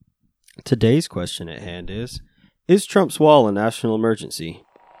Today's question at hand is Trump's wall a national emergency?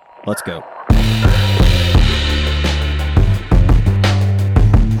 Let's go.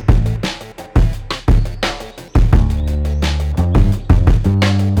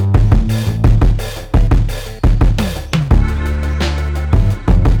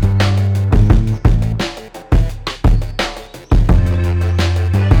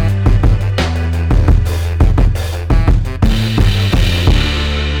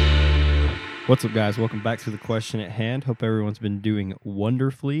 What's up, guys? Welcome back to the question at hand. Hope everyone's been doing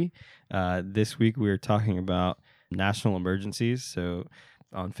wonderfully. This week we are talking about national emergencies. So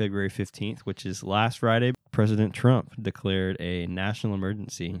on February 15th, which is last Friday, President Trump declared a national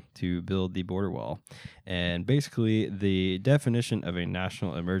emergency to build the border wall. And basically the definition of a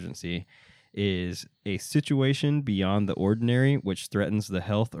national emergency is a situation beyond the ordinary which threatens the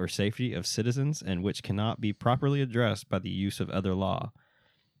health or safety of citizens and which cannot be properly addressed by the use of other law.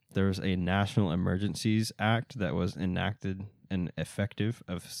 There's a National Emergencies Act that was enacted and effective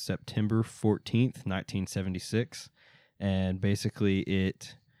of September 14th, 1976. And basically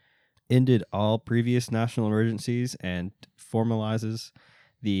it ended all previous national emergencies and formalizes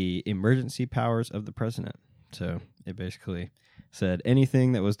the emergency powers of the president. So it basically said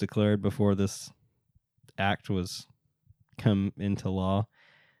anything that was declared before this act was come into law,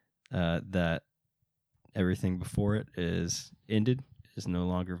 that everything before it is ended, is no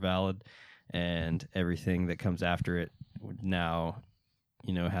longer valid, and everything that comes after it now,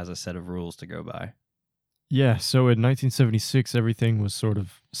 has a set of rules to go by. Yeah, so in 1976, everything was sort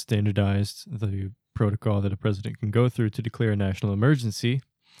of standardized, the protocol that a president can go through to declare a national emergency.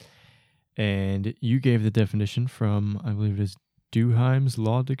 And you gave the definition from, I believe it is Duheim's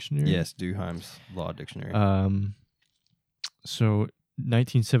Law Dictionary? Yes, Duheim's Law Dictionary. So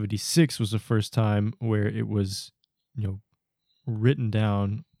 1976 was the first time where it was, written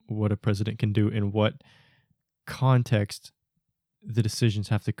down what a president can do in what context the decisions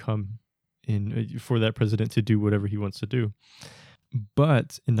have to come in for that president to do whatever he wants to do.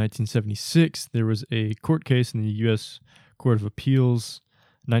 But in 1976, there was a court case in the U.S. Court of Appeals,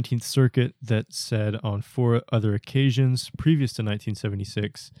 19th Circuit, that said on 4 other occasions previous to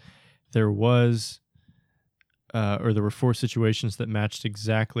 1976, there were 4 situations that matched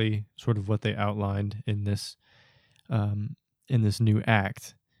exactly sort of what they outlined in this new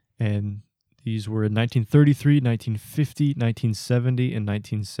act. And these were in 1933, 1950, 1970, and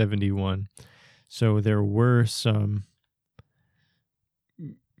 1971. So there were some,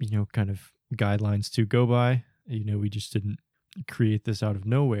 kind of guidelines to go by. We just didn't create this out of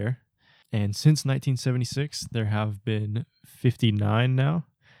nowhere. And since 1976, there have been 59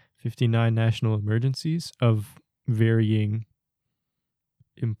 national emergencies of varying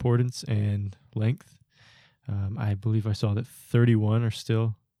importance and length. I believe I saw that 31 are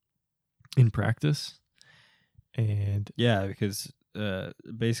still in practice. And yeah, because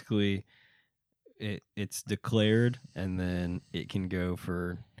basically it's declared, and then it can go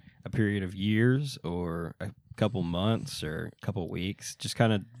for a period of years or a couple months or a couple weeks, just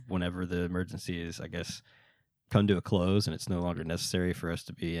kind of whenever the emergency is, I guess, come to a close and it's no longer necessary for us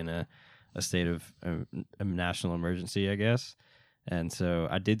to be in a state of a national emergency, I guess. And so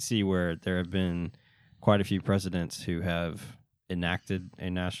I did see where there have been quite a few presidents who have enacted a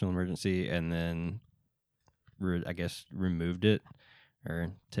national emergency and then, removed it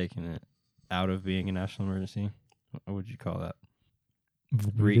or taken it out of being a national emergency. What would you call that?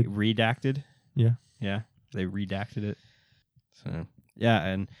 Redacted? Yeah. Yeah, they redacted it. So, yeah,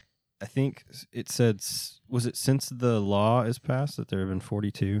 and I think it said, was it since the law is passed that there have been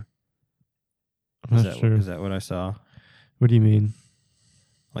 42? I'm not sure. Is that what I saw? What do you mean?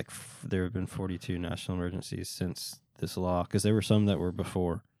 Like there have been 42 national emergencies since this law, because there were some that were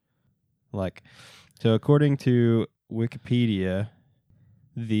before. So according to Wikipedia,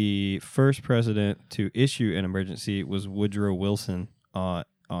 the first president to issue an emergency was Woodrow Wilson on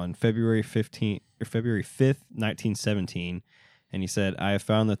February 5th, 1917. And he said, "I have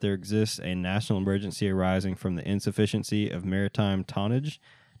found that there exists a national emergency arising from the insufficiency of maritime tonnage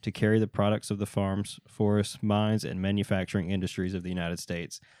to carry the products of the farms, forests, mines, and manufacturing industries of the United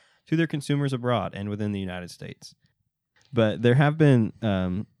States to their consumers abroad and within the United States." But there have been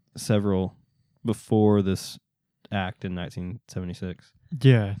several before this act in 1976.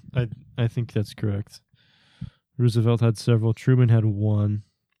 Yeah, I think that's correct. Roosevelt had several. Truman had one.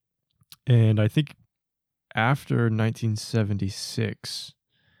 And I think after 1976,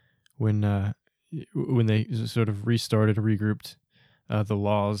 when they sort of restarted, regrouped the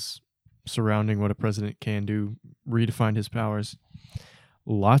laws surrounding what a president can do, redefined his powers,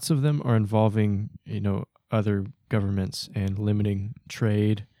 lots of them are involving, other governments and limiting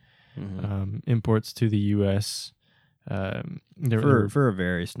trade imports to the U.S. For a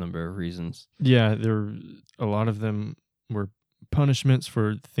various number of reasons. Yeah, a lot of them were punishments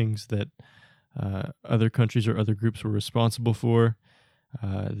for things that other countries or other groups were responsible for.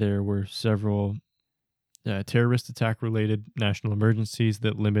 There were several terrorist attack related national emergencies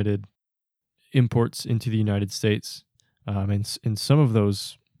that limited imports into the United States. And some of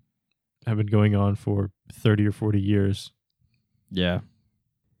those have been going on for 30 or 40 years. Yeah.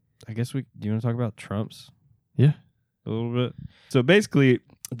 I guess do you want to talk about Trump's? Yeah. A little bit. So basically,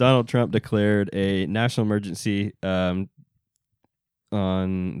 Donald Trump declared a national emergency on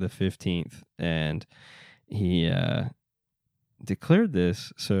the 15th, and he declared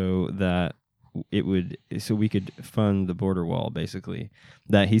this so that we could fund the border wall, basically,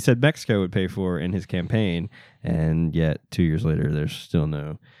 that he said Mexico would pay for in his campaign, and yet 2 years later there's still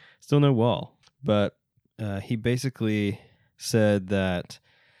no wall. But he basically said that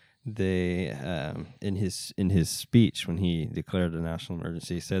they in his speech when he declared a national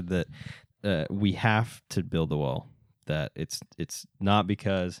emergency, said that we have to build the wall, that it's not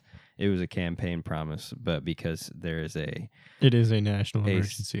because it was a campaign promise, but because it is a national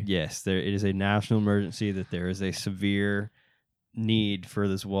emergency. Yes, it is a national emergency, that there is a severe need for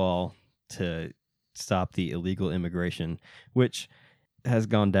this wall to stop the illegal immigration, which has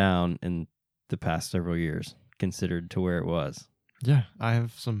gone down in the past several years, considered to where it was. Yeah, I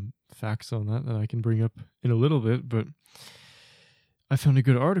have some facts on that I can bring up in a little bit, but I found a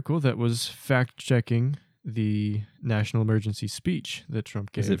good article that was fact-checking the national emergency speech that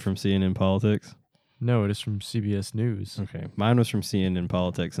Trump gave. Is it from CNN Politics? No, it is from CBS News. Okay. Mine was from CNN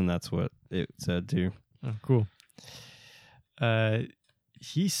Politics, and that's what it said too. Oh, cool.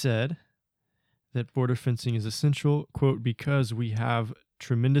 He said that border fencing is essential, quote, because we have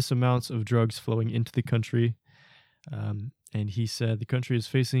tremendous amounts of drugs flowing into the country. And he said the country is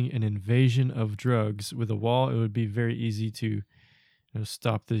facing an invasion of drugs. With a wall, it would be very easy to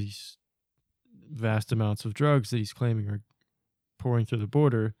stop these vast amounts of drugs that he's claiming are pouring through the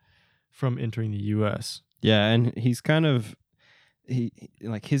border from entering the U.S. Yeah, and he's kind of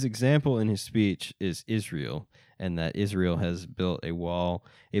his example in his speech is Israel, and that Israel has built a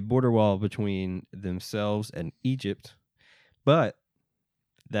border wall between themselves and Egypt, but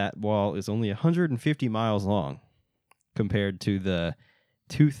that wall is only 150 miles long compared to the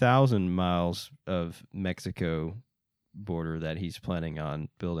 2,000 miles of Mexico border that he's planning on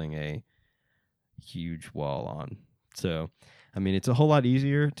building a huge wall on. So, I mean, it's a whole lot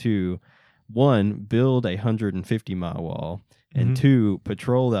easier to, one, build a 150-mile wall, and two,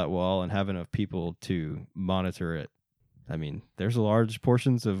 patrol that wall and have enough people to monitor it. I mean, there's large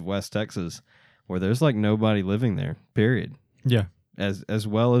portions of West Texas where there's like nobody living there, period. Yeah. As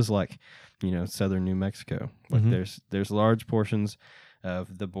well as like, southern New Mexico. Like there's large portions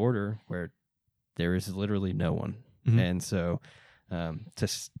of the border where there is literally no one. And so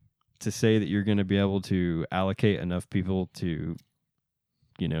to say that you're going to be able to allocate enough people to,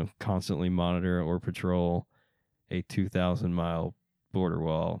 constantly monitor or patrol a 2,000-mile border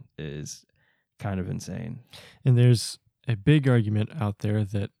wall is kind of insane. And there's a big argument out there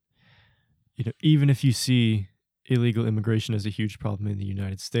that, even if you see illegal immigration as a huge problem in the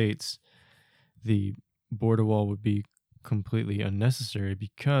United States, the border wall would be completely unnecessary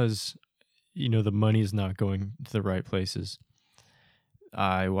because, the money is not going to the right places.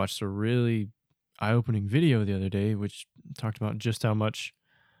 I watched a really eye-opening video the other day which talked about just how much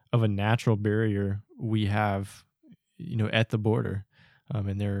of a natural barrier we have, at the border.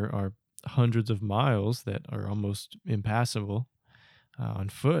 And there are hundreds of miles that are almost impassable on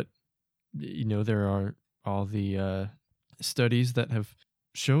foot. There are all the studies that have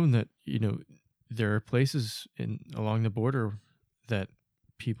shown that, there are places along the border that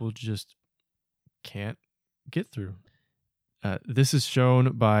people just can't get through. This is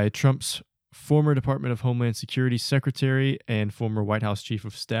shown by Trump's former Department of Homeland Security Secretary and former White House Chief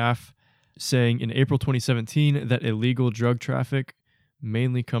of Staff, saying in April 2017 that illegal drug traffic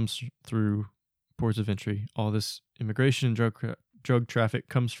mainly comes through ports of entry. All this immigration and drug traffic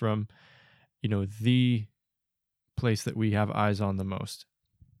comes from, the place that we have eyes on the most.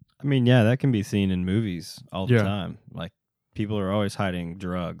 I mean, yeah, that can be seen in movies all the time. Like, people are always hiding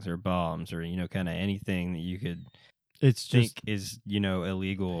drugs or bombs or, kind of anything that you could think is,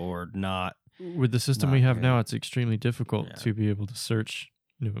 illegal or not. With the system we have now, it's extremely difficult to be able to search,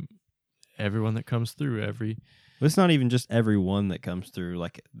 everyone that comes through It's not even just everyone that comes through.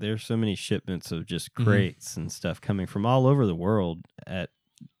 Like, there's so many shipments of just crates and stuff coming from all over the world at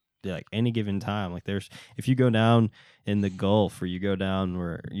like any given time. Like if you go down in the Gulf, or you go down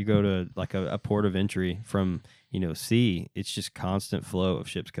where you go to like a port of entry from, sea, it's just constant flow of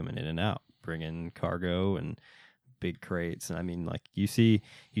ships coming in and out, bringing cargo and big crates. And I mean, like you see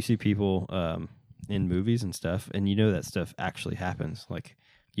people in movies and stuff, and that stuff actually happens. Like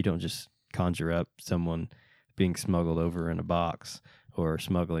you don't just conjure up someone being smuggled over in a box, or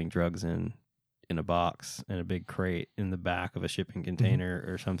smuggling drugs in a box in a big crate in the back of a shipping container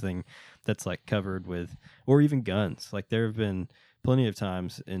or something that's like covered with, or even guns. Like there have been plenty of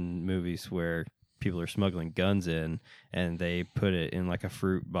times in movies where people are smuggling guns in, and they put it in like a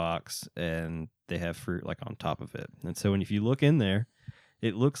fruit box, and they have fruit like on top of it. And so if you look in there,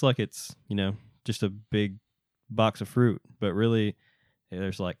 it looks like it's, just a big box of fruit, but really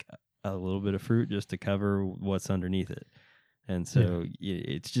there's like a little bit of fruit just to cover what's underneath it. And so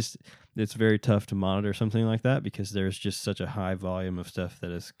it's very tough to monitor something like that, because there's just such a high volume of stuff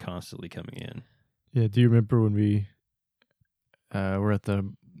that is constantly coming in. Yeah. Do you remember when we were at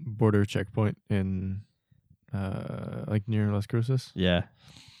the border checkpoint in like near Las Cruces? Yeah.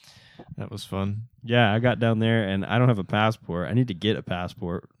 That was fun. Yeah, I got down there, and I don't have a passport. I need to get a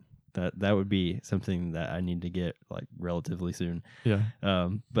passport. That would be something that I need to get like relatively soon. Yeah.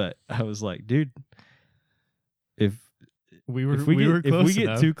 But I was like, dude, if we were if we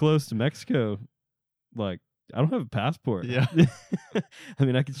get too close to Mexico, like I don't have a passport. Yeah. I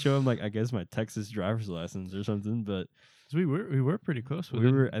mean, I could show him like I guess my Texas driver's license or something, but we were pretty close with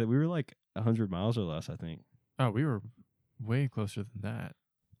we were like 100 miles or less, I think. Oh, we were way closer than that.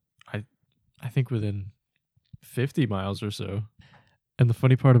 I think within 50 miles or so. And the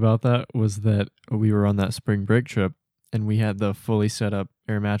funny part about that was that we were on that spring break trip, and we had the fully set up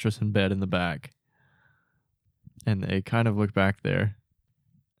air mattress and bed in the back. And they kind of looked back there.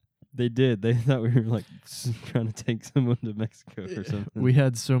 They did. They thought we were like trying to take someone to Mexico or something. We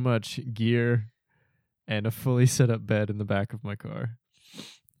had so much gear and a fully set up bed in the back of my car.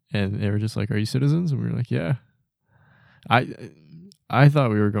 And they were just like, "Are you citizens?" And we were like, "Yeah." I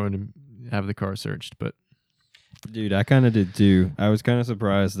thought we were going to have the car searched, but dude, I kind of did too. I was kind of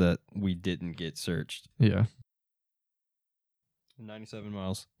surprised that we didn't get searched. Yeah. 97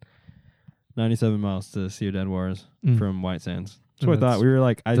 miles. 97 miles to Ciudad Juarez from White Sands. That's what I thought. We were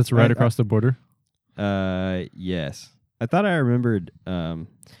like... That's right across the border? Yes. I thought I remembered...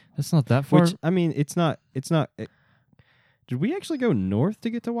 that's not that far. Which, I mean, it's not... did we actually go north to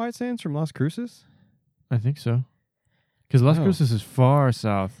get to White Sands from Las Cruces? I think so. Because Las Cruces is far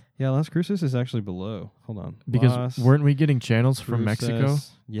south. Yeah, Las Cruces is actually below. Hold on. Because weren't we getting channels from Mexico?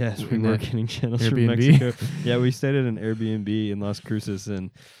 Yes, we were getting channels Airbnb? from Mexico. Yeah, we stayed at an Airbnb in Las Cruces,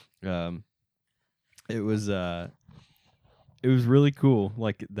 and it was really cool.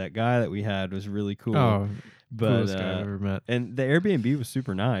 Like that guy that we had was really cool. Oh, but coolest guy I've ever met. And the Airbnb was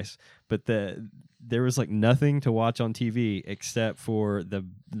super nice, but there was like nothing to watch on TV except for the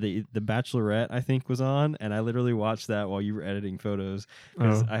Bachelorette, I think, was on, and I literally watched that while you were editing photos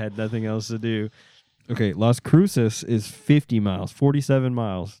because I had nothing else to do. Okay, Las Cruces is 50 miles, 47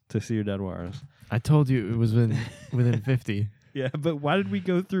 miles to Ciudad Juarez. I told you it was within 50. Yeah, but why did we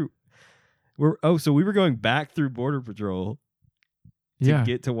go through? So we were going back through Border Patrol to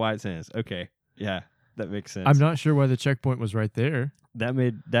get to White Sands. Okay, yeah, that makes sense. I'm not sure why the checkpoint was right there.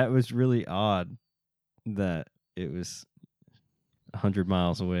 That was really odd that it was 100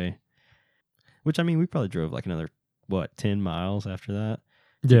 miles away. Which, I mean, we probably drove like another 10 miles after that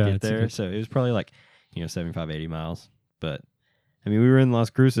to get there. So it was probably like 75, 80 miles. But I mean, we were in Las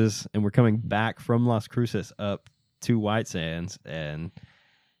Cruces, and we're coming back from Las Cruces up to White Sands, and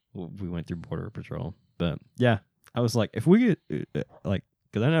we went through Border Patrol. But yeah, I was like, if we get because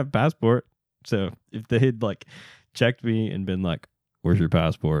I didn't have a passport, so if they had like checked me and been like, "Where's your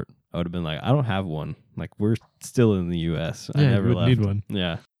passport?" I would have been like, "I don't have one. Like, we're still in the U.S. Yeah, I never you left." need one.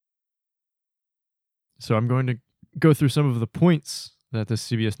 Yeah. So I'm going to go through some of the points that this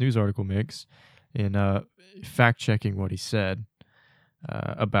CBS News article makes in fact-checking what he said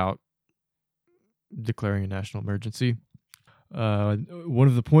about declaring a national emergency. One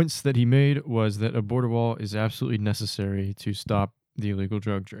of the points that he made was that a border wall is absolutely necessary to stop the illegal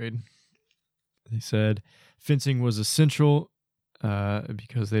drug trade. They said fencing was essential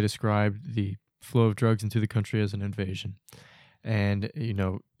because they described the flow of drugs into the country as an invasion. And,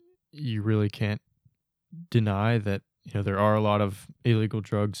 you really can't deny that, there are a lot of illegal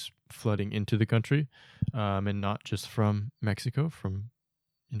drugs flooding into the country, and not just from Mexico, from,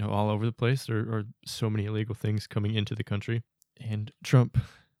 all over the place. There are so many illegal things coming into the country. And Trump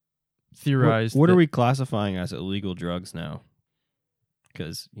theorized... What are we classifying as illegal drugs now?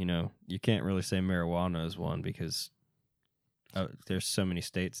 Because, you can't really say marijuana is one because There's so many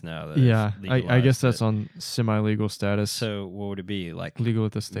states now that Yeah, have I legalized guess that's it. on semi-legal status. So what would it be, like Legal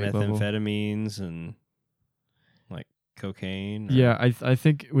at the state level. methamphetamines and like cocaine? Or? Yeah, I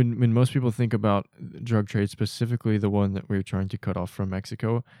think when most people think about drug trade, specifically the one that we're trying to cut off from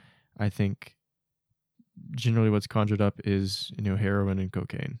Mexico, I think generally what's conjured up is heroin and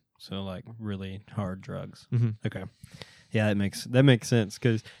cocaine. So like really hard drugs. Mm-hmm. Okay. Yeah, that makes sense,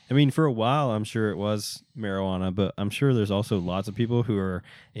 because I mean, for a while I'm sure it was marijuana, but I'm sure there's also lots of people who are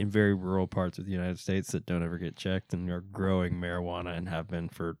in very rural parts of the United States that don't ever get checked and are growing marijuana and have been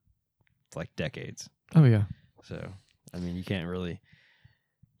for like decades. Oh yeah. So I mean, you can't really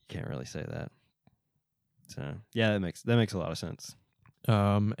say that. So yeah, that makes a lot of sense.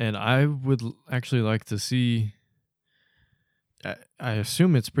 And I would actually like to see. I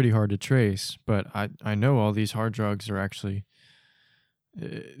assume it's pretty hard to trace, but I know all these hard drugs are actually.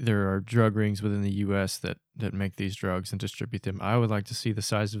 There are drug rings within the U.S. that make these drugs and distribute them. I would like to see the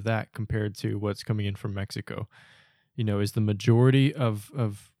size of that compared to what's coming in from Mexico. Is the majority of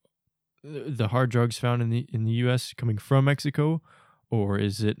the hard drugs found in the U.S. coming from Mexico, or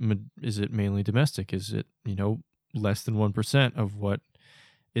is it mainly domestic? Is it less than 1% of what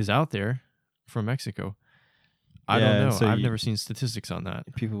is out there from Mexico? I don't know. So I've never seen statistics on that.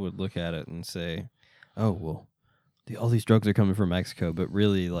 People would look at it and say, "Oh, well, all these drugs are coming from Mexico," but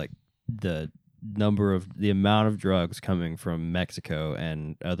really, like the amount of drugs coming from Mexico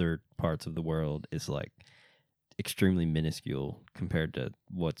and other parts of the world is like extremely minuscule compared to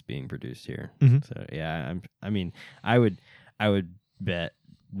what's being produced here. Mm-hmm. So yeah, I would bet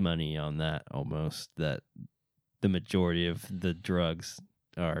money on that almost, that the majority of the drugs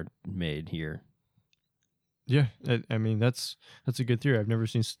are made here. Yeah, I mean that's a good theory. I've never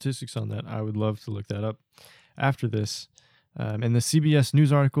seen statistics on that. I would love to look that up after this. And the CBS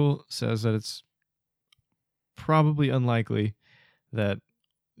News article says that it's probably unlikely that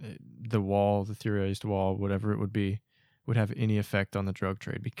the theorized wall, whatever it would be, would have any effect on the drug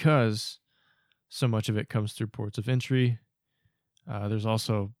trade because so much of it comes through ports of entry. There's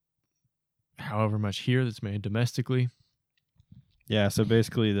also however much here that's made domestically. Yeah, so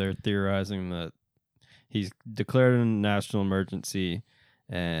basically they're theorizing that he's declared a national emergency,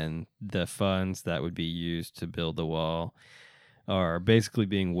 and the funds that would be used to build the wall are basically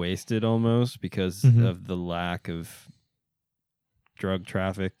being wasted almost because of the lack of drug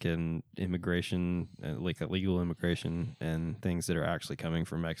traffic and immigration, like illegal immigration and things that are actually coming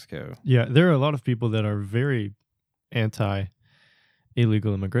from Mexico. Yeah, there are a lot of people that are very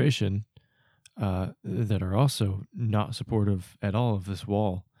anti-illegal immigration that are also not supportive at all of this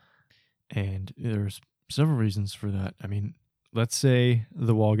wall. And there's several reasons for that. I mean, let's say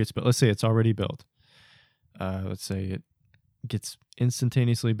the wall gets built. Let's say it's already built. Let's say it gets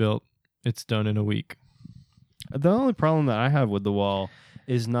instantaneously built. It's done in a week. The only problem that I have with the wall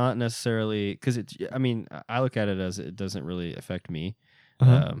is not necessarily because I look at it as it doesn't really affect me.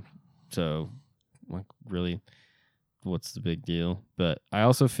 So, like, really, what's the big deal? But I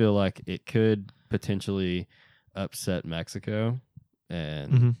also feel like it could potentially upset Mexico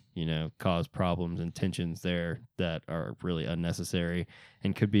and cause problems and tensions there that are really unnecessary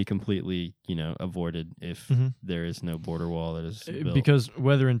and could be completely avoided if there is no border wall that is built. Because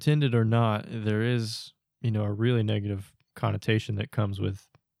whether intended or not, there is a really negative connotation that comes with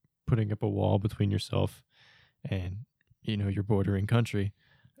putting up a wall between yourself and your bordering country.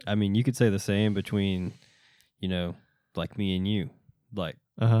 I mean, you could say the same between like me and you, like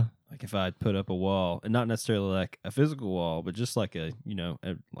like if I put up a wall, and not necessarily like a physical wall, but just like a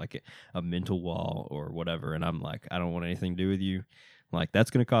mental wall or whatever, and I'm like, I don't want anything to do with you, like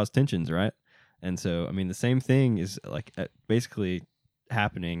that's going to cause tensions, right? And so I mean the same thing is like basically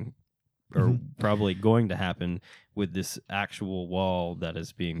happening or probably going to happen with this actual wall that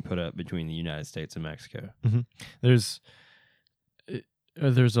is being put up between the United States and Mexico. There's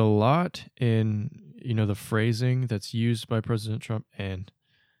a lot in the phrasing that's used by President Trump and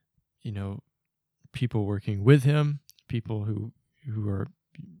people working with him, people who are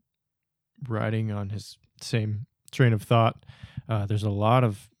riding on his same train of thought. There's a lot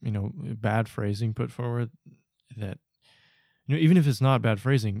of bad phrasing put forward that even if it's not bad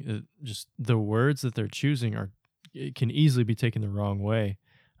phrasing, just the words that they're choosing it can easily be taken the wrong way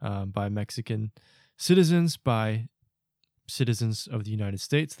by Mexican citizens, by citizens of the United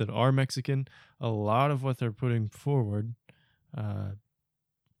States that are Mexican. A lot of what they're putting forward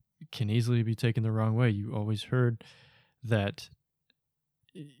can easily be taken the wrong way. You always heard that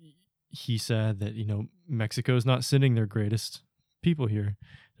he said that Mexico is not sending their greatest people here.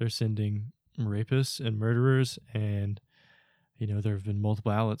 They're sending rapists and murderers, and there have been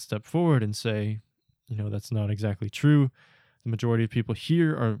multiple outlets step forward and say that's not exactly true. The majority of people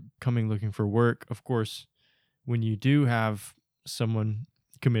here are coming looking for work. Of course, when you do have someone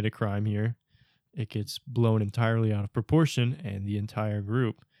commit a crime here, it gets blown entirely out of proportion, and the entire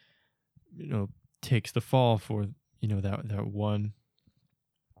group, takes the fall for, that one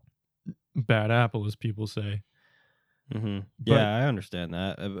bad apple, as people say. Mm-hmm. But- Yeah, I understand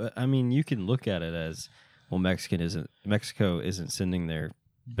that. But, I mean, you can look at it as, well, Mexico isn't sending their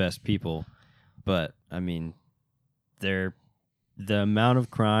best people, but I mean, the amount of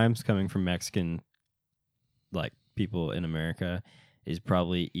crimes coming from Mexican, like, people in America is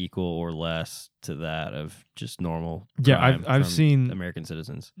probably equal or less to that of just normal crime I've from seen American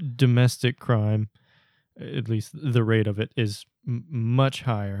citizens. domestic crime, at least the rate of it, is much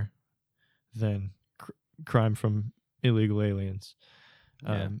higher than crime from illegal aliens.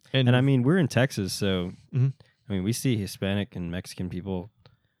 Yeah. And I mean, we're in Texas, so Mhm. I mean, we see Hispanic and Mexican people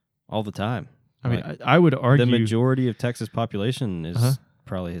all the time. I mean, I would argue the majority of Texas population is Uh-huh.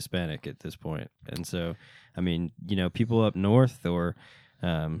 probably Hispanic at this point. And so, I mean, people up north or,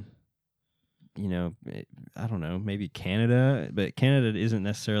 I don't know, maybe Canada, but Canada isn't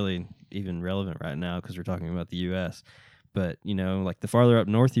necessarily even relevant right now because we're talking about the U.S. But, like the farther up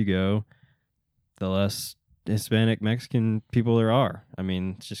north you go, the less Hispanic Mexican people there are. I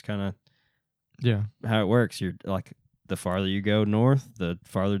mean, it's just kind of how it works. You're like, the farther you go north, the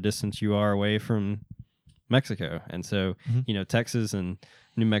farther distance you are away from Mexico. And so, Texas and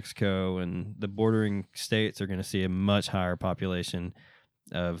New Mexico and the bordering states are going to see a much higher population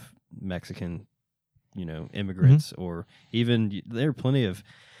of Mexican, immigrants, or even there are plenty of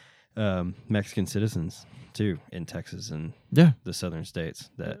Mexican citizens too in Texas and the southern states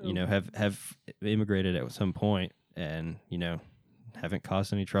that, have immigrated at some point and, haven't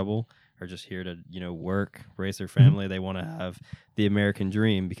caused any trouble, are just here to, work, raise their family. They want to have the American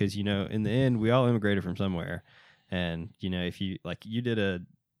dream because, in the end, we all immigrated from somewhere. And, if you did a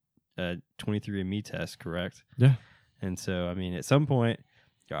 23andMe test, correct? Yeah. And so, I mean, at some point,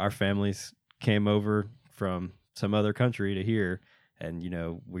 our families came over from some other country to here, and,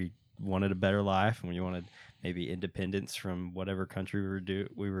 we wanted a better life, and we wanted maybe independence from whatever country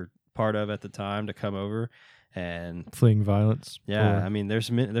we were part of at the time to come over. And fleeing violence. Yeah, I mean, there's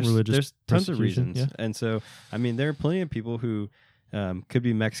tons of reasons, and so I mean, there are plenty of people who could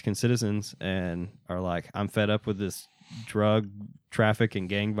be Mexican citizens and are like, I'm fed up with this drug traffic and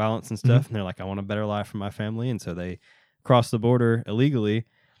gang violence and stuff, and they're like, I want a better life for my family, and so they cross the border illegally,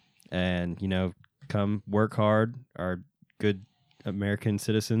 and come work hard, are good American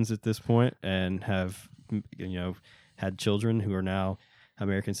citizens at this point, and have had children who are now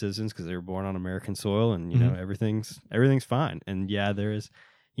American citizens because they were born on American soil, and everything's fine. And there is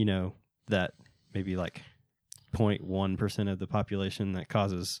that maybe like 0.1% of the population that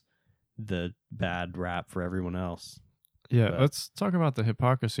causes the bad rap for everyone else. Let's talk about the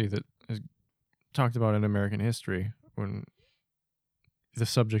hypocrisy that is talked about in American history when the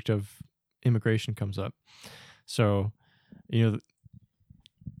subject of immigration comes up. So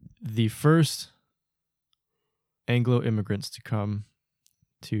the first Anglo immigrants to come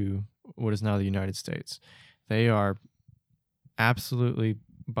to what is now the United States, they are absolutely,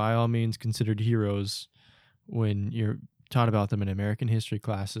 by all means, considered heroes when you're taught about them in American history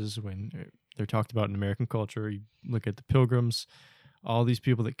classes, when they're talked about in American culture. You look at the Pilgrims, all these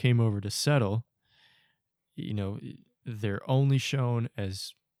people that came over to settle, they're only shown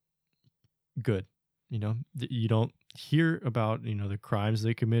as good. You don't hear about, the crimes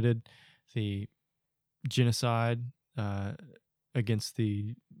they committed, the genocide against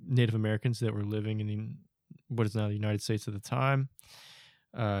the Native Americans that were living in what is now the United States at the time.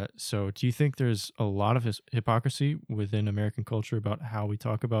 So do you think there's a lot of hypocrisy within American culture about how we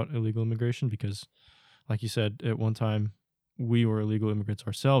talk about illegal immigration? Because, like you said, at one time, we were illegal immigrants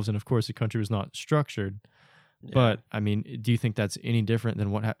ourselves, and of course the country was not structured. Yeah. But, I mean, do you think that's any different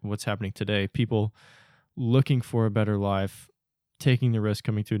than what's happening today? People looking for a better life, taking the risk,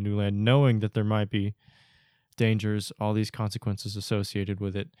 coming to a new land, knowing that there might be dangers, all these consequences associated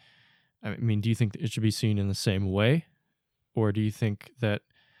with it. I mean, do you think it should be seen in the same way? Or do you think that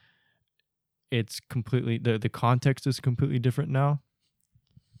it's completely, the context is completely different now?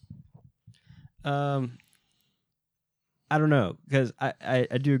 I don't know, because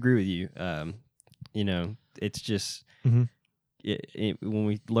I do agree with you. It's just when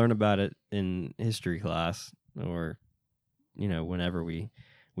we learn about it in history class, or whenever we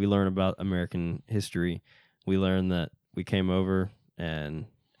learn about American history, we learn that we came over and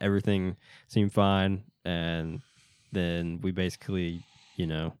everything seemed fine, and then we basically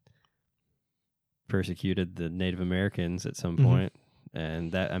persecuted the Native Americans at some point,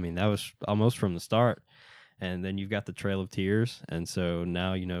 and that was almost from the start. and then you've got the Trail of Tears, and so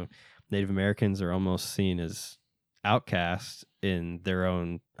now Native Americans are almost seen as outcasts in their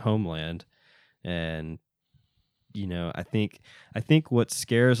own homeland, and I think what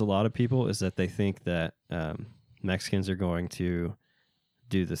scares a lot of people is that they think that Mexicans are going to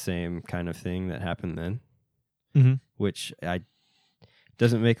do the same kind of thing that happened then, which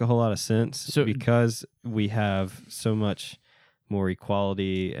doesn't make a whole lot of sense because we have so much more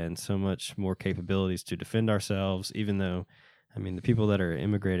equality and so much more capabilities to defend ourselves, even though, I mean, the people that are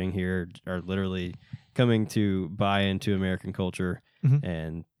immigrating here are literally coming to buy into American culture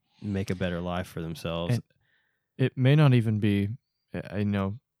and make a better life for themselves. And it may not even be,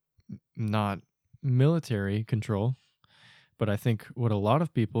 not military control, but I think what a lot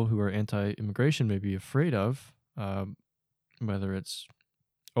of people who are anti-immigration may be afraid of, whether it's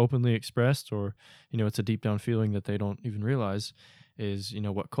openly expressed or, it's a deep down feeling that they don't even realize, is,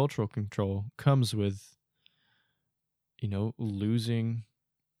 what cultural control comes with, losing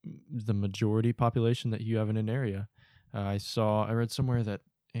the majority population that you have in an area. I read somewhere that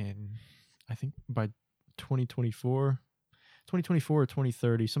I think by 2024 or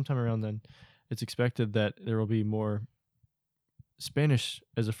 2030, sometime around then, it's expected that there will be more Spanish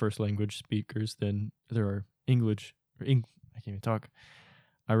as a first language speakers than there are English. I can't even talk.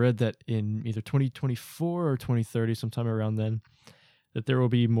 I read that in either 2024 or 2030, sometime around then, that there will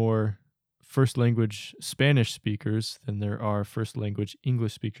be more first language Spanish speakers than there are first language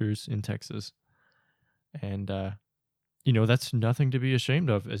English speakers in Texas. And, that's nothing to be ashamed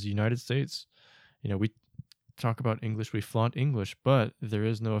of as the United States. We talk about English, we flaunt English, but there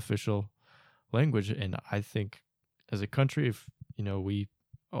is no official language. And I think as a country, if, we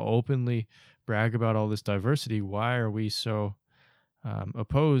openly brag about all this diversity, why are we so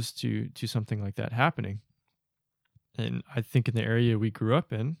opposed to something like that happening? And I think in the area we grew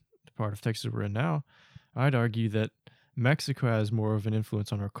up in, the part of Texas we're in now, I'd argue that Mexico has more of an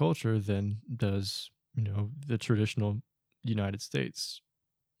influence on our culture than does, the traditional United States.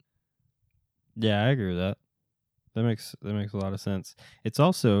 Yeah, I agree with that. That makes a lot of sense. It's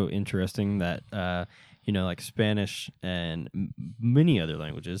also interesting that like Spanish and many other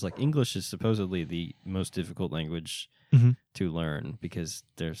languages, like English is supposedly the most difficult language to learn because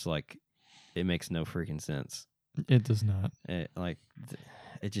there's it makes no freaking sense. It does not.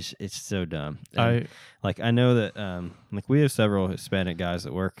 It's so dumb. And, I know that we have several Hispanic guys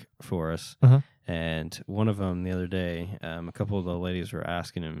that work for us, and one of them the other day, a couple of the ladies were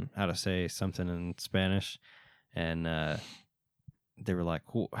asking him how to say something in Spanish, and they were like,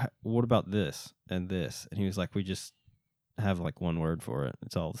 "What about this and this?" And he was like, "We just have one word for it.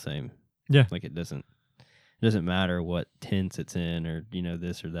 It's all the same. Yeah, it doesn't matter what tense it's in or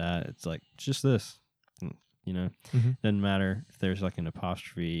this or that. It's just this." Doesn't matter if there's an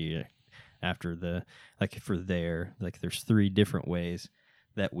apostrophe after the for there, there's 3 different ways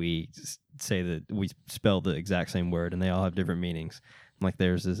that we say that we spell the exact same word and they all have different meanings.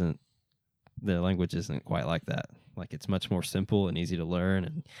 Theirs isn't, the language isn't quite like that. It's much more simple and easy to learn,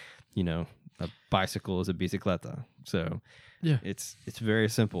 and a bicycle is a bicicleta. So yeah, it's very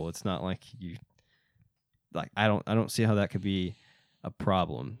simple. It's not you I don't see how that could be a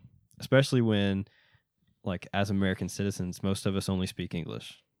problem, especially when as American citizens, most of us only speak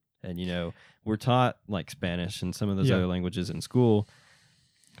English. And, we're taught Spanish and some of those other languages in school.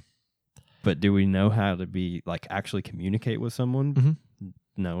 But do we know how to be actually communicate with someone?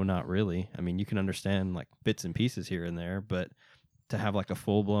 No, not really. I mean, you can understand bits and pieces here and there, but to have a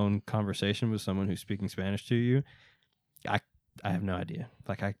full blown conversation with someone who's speaking Spanish to you, I have no idea.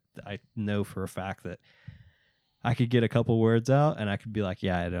 I know for a fact that I could get a couple words out and I could be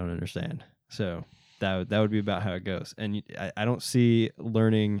yeah, I don't understand. So that would be about how it goes. And I don't see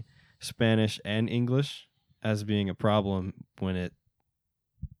learning Spanish and English as being a problem when it,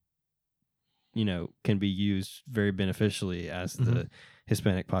 can be used very beneficially as the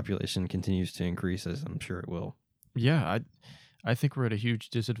Hispanic population continues to increase, as I'm sure it will. Yeah, I think we're at a huge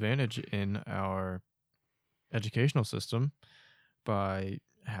disadvantage in our educational system by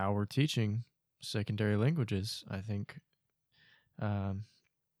how we're teaching secondary languages. I think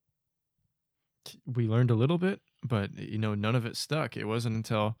we learned a little bit, but none of it stuck. It wasn't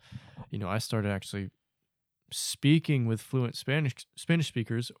until I started actually speaking with fluent Spanish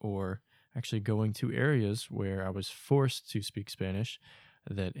speakers, or actually going to areas where I was forced to speak Spanish,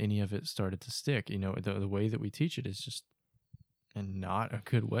 that any of it started to stick. The way that we teach it is just not a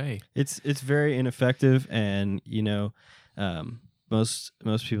good way. It's very ineffective, and most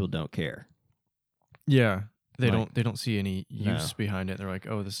people don't care. Yeah, they don't see any use behind it. They're like,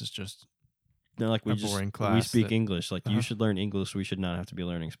 oh, this is just like a boring class. we speak English. Like, you Uh-huh. should learn English. We should not have to be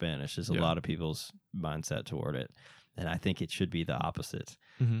learning Spanish. Is a Yeah. lot of people's mindset toward it, and I think it should be the opposite.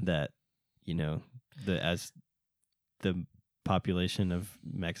 Mhm. That, as the population of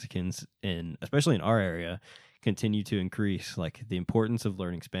Mexicans especially in our area continue to increase, like, the importance of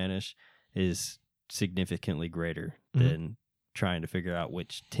learning Spanish is significantly greater Mhm. than trying to figure out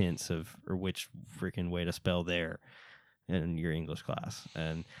which tense or which freaking way to spell there in your English class.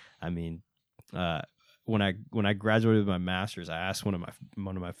 And I mean, when I graduated with my master's, I asked one of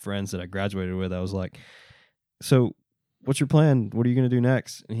my friends that I graduated with, I was like, so what's your plan? What are you going to do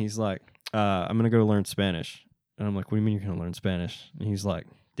next? And he's like, I'm going to go learn Spanish. And I'm like, what do you mean you're going to learn Spanish? And he's like,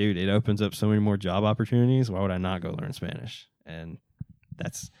 dude, it opens up so many more job opportunities. Why would I not go learn Spanish? And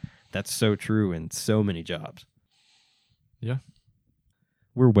that's so true in so many jobs. Yeah.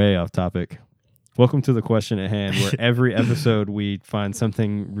 We're way off topic. Welcome to the question at hand, where every episode we find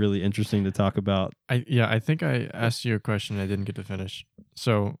something really interesting to talk about. I think I asked you a question I didn't get to finish.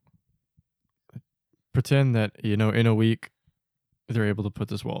 So pretend that, in a week they're able to put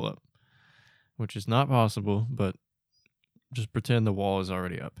this wall up, which is not possible, but just pretend the wall is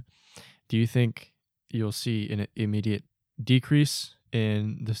already up. Do you think you'll see an immediate decrease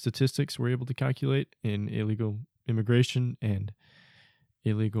in the statistics we're able to calculate in illegal immigration and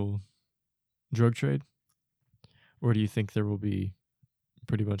illegal drug trade? Or do you think there will be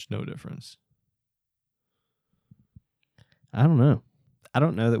pretty much no difference? I don't know. I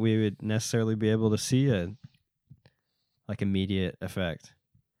don't know that we would necessarily be able to see a immediate effect.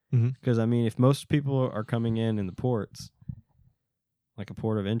 Mhm. Because, I mean, if most people are coming in the ports, like a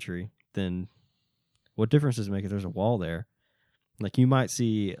port of entry, then what difference does it make if there's a wall there? Like, you might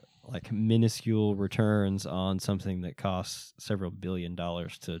see like minuscule returns on something that costs several $1 billion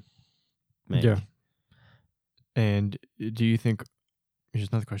to make. Yeah. And do you think, here's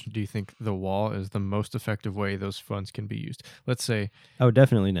another question, do you think the wall is the most effective way those funds can be used? Let's say, Oh,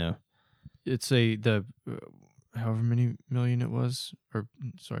 definitely no. let's say the however many million it was, or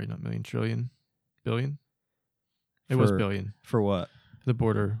sorry, not million, trillion, billion? It was billion. For what? The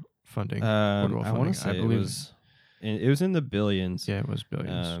border funding. Border wall I want funding, to say I it believe. was in the billions. Yeah, it was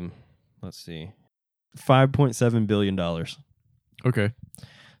billions. Let's see. $5.7 billion. Okay.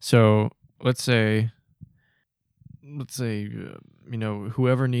 So let's say,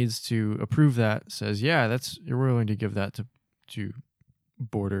 whoever needs to approve that says, yeah, you're willing to give that to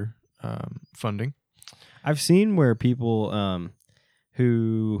border funding. I've seen where people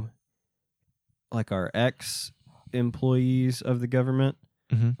who like are ex-employees of the government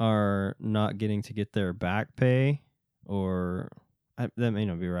are not getting to get their back pay, or that may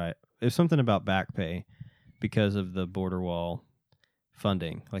not be right. There's something about back pay because of the border wall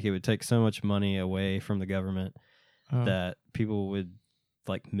funding. Like, it would take so much money away from the government that people would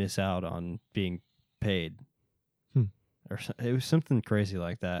like miss out on being paid. Or it was something crazy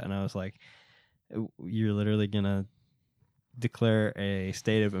like that. And I was like, you're literally gonna declare a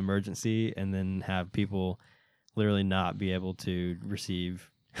state of emergency and then have people literally not be able to receive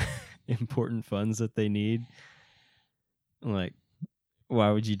important funds that they need? Like,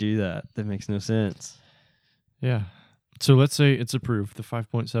 why would you do that? That makes no sense. Yeah. So let's say it's approved, the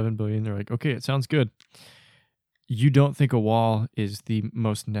 5.7 billion. They're like, okay, it sounds good. You don't think a wall is the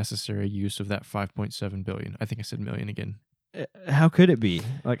most necessary use of that 5.7 billion? I think I said million again. How could it be?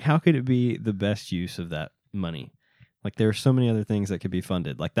 Like, how could it be the best use of that money? Like, there are so many other things that could be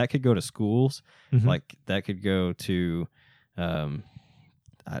funded. Like, that could go to schools. Like, that could go to, I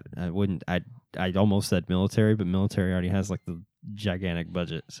almost said military, but military already has like the gigantic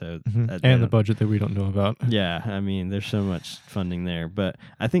budget. So and the budget that we don't know about. Yeah, I mean, there's so much funding there, but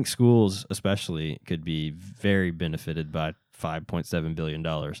I think schools especially could be very benefited by $5.7 billion.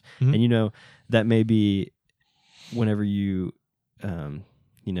 And that may be whenever you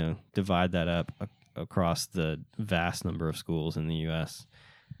divide that up across the vast number of schools in the U.S.,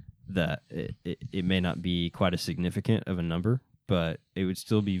 that it may not be quite as significant of a number, but it would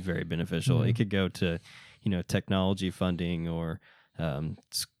still be very beneficial. It could go to technology funding, or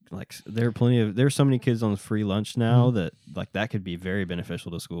like, there's so many kids on free lunch now that like that could be very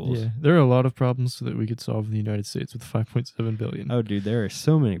beneficial to schools. Yeah, there are a lot of problems that we could solve in the United States with 5.7 billion. Oh, dude, there are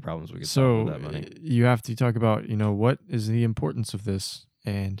so many problems we could solve with that money. You have to talk about what is the importance of this,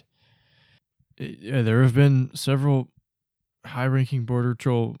 and there have been several high-ranking border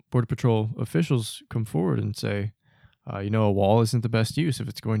patrol officials come forward and say, a wall isn't the best use. If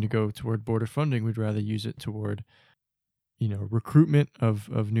it's going to go toward border funding, we'd rather use it toward recruitment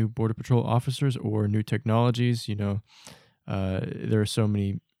of new border patrol officers or new technologies. There are so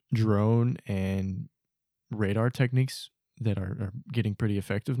many drone and radar techniques that are getting pretty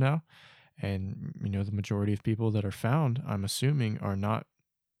effective now, And, the majority of people that are found, I'm assuming, are not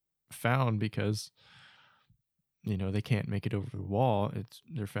found because, they can't make it over the wall.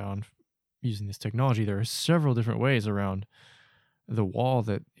 They're found using this technology. There are several different ways around the wall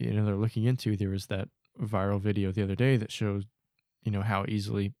that, they're looking into. There was that viral video the other day that showed, how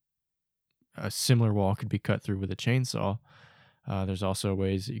easily a similar wall could be cut through with a chainsaw. There's also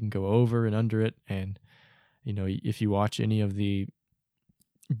ways that you can go over and under it. And, if you watch any of the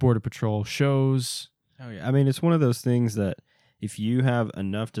Border Patrol shows. Oh, yeah. I mean, it's one of those things that if you have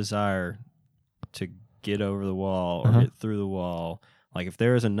enough desire to get over the wall or get through the wall, like if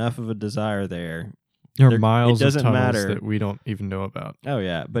there is enough of a desire there are miles it doesn't of tunnels matter that we don't even know about. Oh,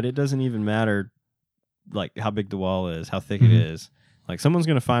 yeah. But it doesn't even matter like how big the wall is, how thick it is. Like someone's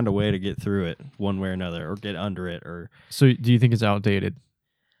going to find a way to get through it one way or another or get under it. Or So do you think it's outdated?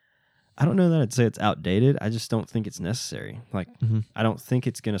 I don't know that I'd say it's outdated. I just don't think it's necessary. Like, I don't think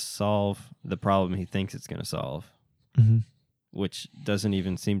it's going to solve the problem he thinks it's going to solve, which doesn't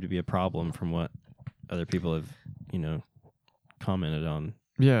even seem to be a problem from what other people have, commented on.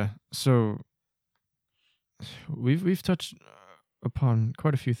 Yeah. So we've touched upon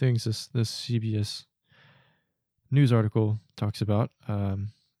quite a few things. This CBS news article talks about.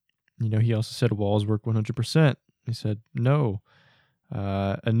 He also said walls work 100%. He said no.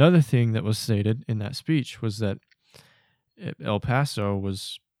 Another thing that was stated in that speech was that El Paso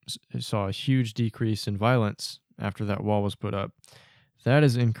saw a huge decrease in violence after that wall was put up. That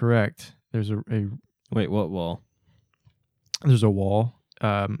is incorrect. There's a Wait, what wall? There's a wall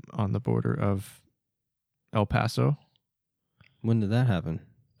on the border of El Paso. When did that happen?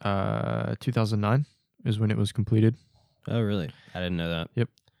 2009 is when it was completed. Oh, really? I didn't know that. Yep,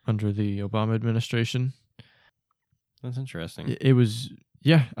 under the Obama administration. That's interesting. It was,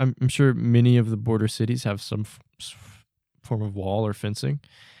 yeah, I'm sure many of the border cities have some form of wall or fencing.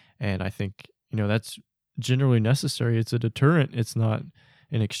 And I think, that's generally necessary. It's a deterrent. It's not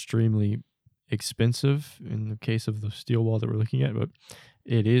an extremely expensive in the case of the steel wall that we're looking at, but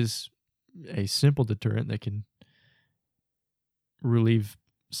it is a simple deterrent that can relieve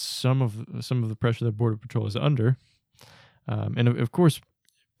some of the pressure that Border Patrol is under. And of course,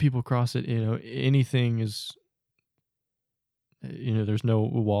 people cross it, anything is, there's no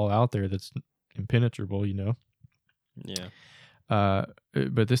wall out there that's impenetrable, Yeah.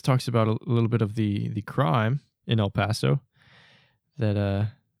 But this talks about a little bit of the crime in El Paso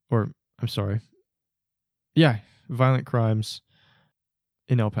violent crimes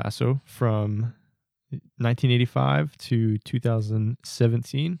in El Paso from 1985 to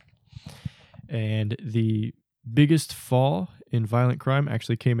 2017. And the biggest fall in violent crime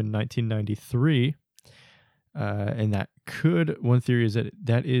actually came in 1993. And one theory is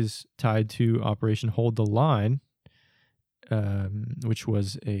that is tied to Operation Hold the Line, which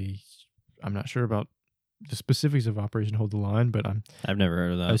was I'm not sure about the specifics of Operation Hold the Line, but I've never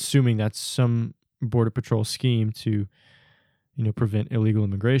heard of that. Assuming that's some Border Patrol scheme to, prevent illegal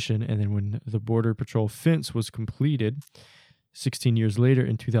immigration. And then when the Border Patrol fence was completed 16 years later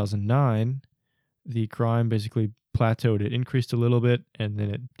in 2009, the crime basically plateaued. It increased a little bit and then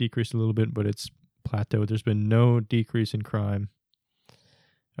it decreased a little bit, but it's plateaued. There's been no decrease in crime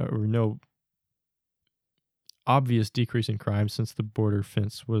or no obvious decrease in crime since the border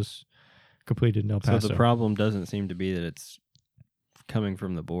fence was completed in El Paso. So the problem doesn't seem to be that it's coming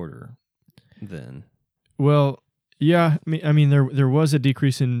from the border then. Well, yeah, I mean there was a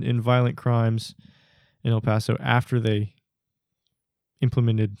decrease in violent crimes in El Paso after they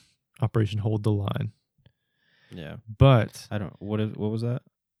implemented Operation Hold the Line. Yeah. But what was that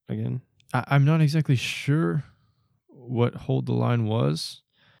again? I'm not exactly sure what Hold the Line was.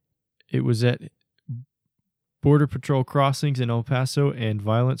 It was at Border Patrol crossings in El Paso, and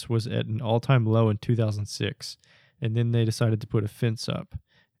violence was at an all-time low in 2006. And then they decided to put a fence up.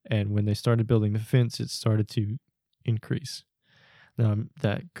 And when they started building the fence, it started to increase. Now,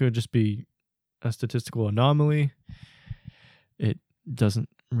 that could just be a statistical anomaly. It doesn't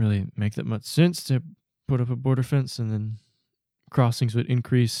really make that much sense to put up a border fence and then crossings would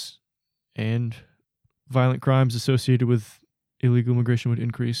increase and violent crimes associated with illegal immigration would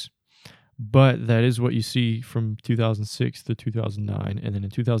increase. But that is what you see from 2006 to 2009. And then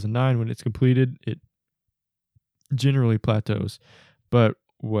in 2009, when it's completed, it generally plateaus. But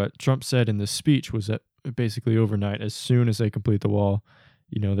what Trump said in this speech was that basically overnight, as soon as they complete the wall,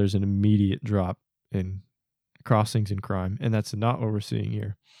 there's an immediate drop in crossings and crime. And that's not what we're seeing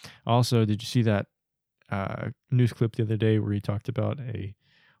here. Also, did you see that news clip the other day where he talked about a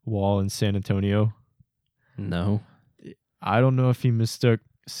wall in San Antonio? No. I don't know if he mistook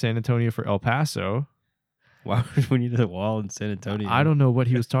San Antonio for El Paso. Why would we need a wall in San Antonio? I don't know what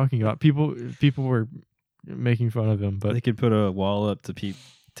he was talking about. People were making fun of him, but They could put a wall up to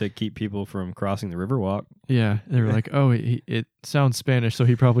keep people from crossing the Riverwalk. yeah, they were like, "Oh, it sounds Spanish, so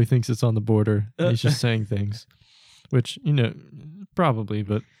he probably thinks it's on the border. He's just saying things," which probably,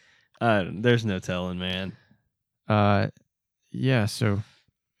 but there's no telling, man. yeah. So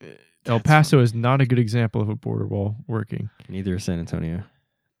El Paso is not a good example of a border wall working. Neither is San Antonio.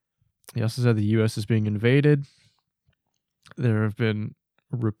 He also said the U.S. is being invaded. There have been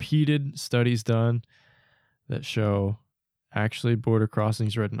repeated studies done that show actually border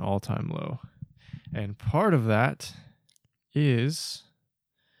crossings are at an all-time low. And part of that is,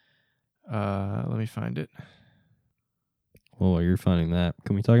 let me find it. Well, while you're finding that,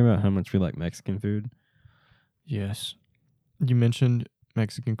 can we talk about how much we like Mexican food? Yes. You mentioned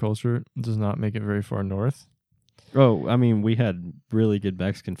Mexican culture does not make it very far north. Oh, I mean, we had really good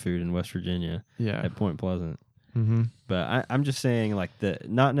Mexican food in West Virginia Yeah. at Point Pleasant. Mm-hmm. But I'm just saying, like,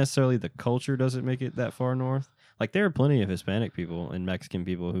 not necessarily the culture doesn't make it that far north. Like, there are plenty of Hispanic people and Mexican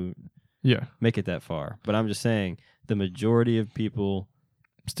people who make it that far. But I'm just saying the majority of people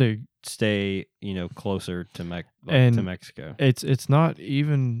stay closer to Mexico. It's not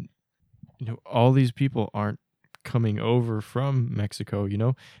even, all these people aren't coming over from Mexico.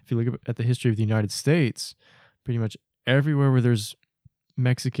 If you look at the history of the United States, pretty much everywhere where there's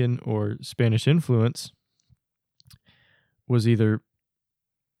Mexican or Spanish influence was either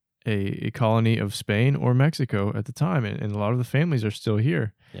a colony of Spain or Mexico at the time, and a lot of the families are still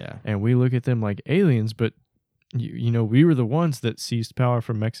here. Yeah, and we look at them like aliens, but we were the ones that seized power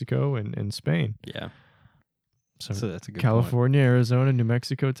from Mexico and Spain. Yeah, so that's a good California, point. Arizona, New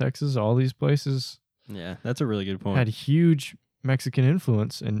Mexico, Texas, all these places. Yeah, that's a really good point. Had huge Mexican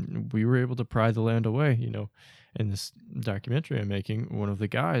influence, and we were able to pry the land away. In this documentary I'm making, one of the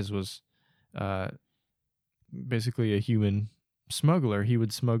guys was basically a human smuggler. He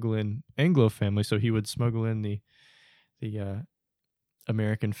would smuggle in Anglo families, so he would smuggle in the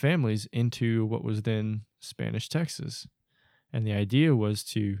American families into what was then Spanish Texas, and the idea was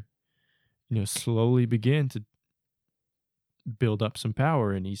to slowly begin to build up some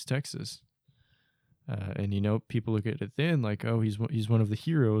power in East Texas. And people look at it then like, oh, he's one of the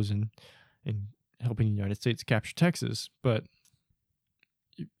heroes in helping the United States capture Texas, but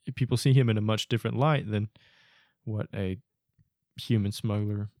people see him in a much different light than what a human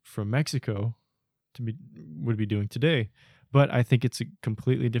smuggler from Mexico would be doing today. But I think it's a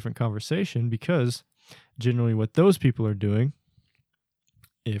completely different conversation, because generally what those people are doing,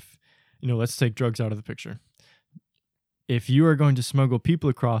 if let's take drugs out of the picture. If you are going to smuggle people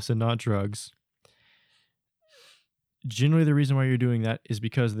across and not drugs, generally the reason why you're doing that is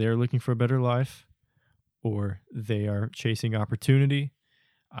because they're looking for a better life, or they are chasing opportunity.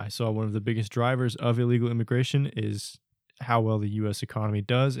 I saw one of the biggest drivers of illegal immigration is how well the U.S. economy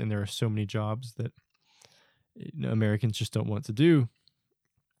does, and there are so many jobs that Americans just don't want to do.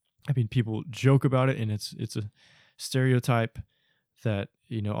 I mean, people joke about it, and it's a stereotype that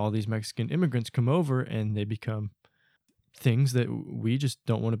all these Mexican immigrants come over and they become things that we just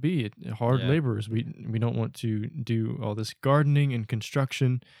don't want to be. Hard laborers. We don't want to do all this gardening and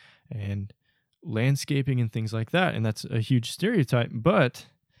construction and landscaping and things like that, and that's a huge stereotype. But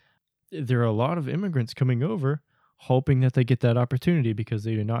there are a lot of immigrants coming over hoping that they get that opportunity because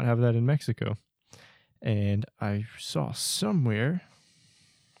they do not have that in Mexico. And I saw somewhere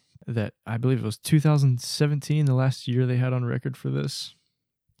that I believe it was 2017, the last year they had on record for this,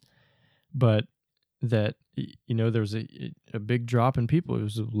 but that there was a big drop in people. It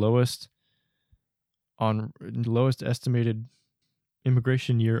was the lowest estimated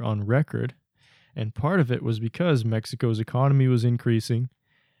immigration year on record, and part of it was because Mexico's economy was increasing.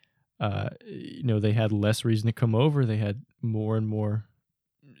 They had less reason to come over. They had more and more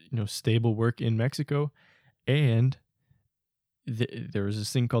stable work in Mexico, and there was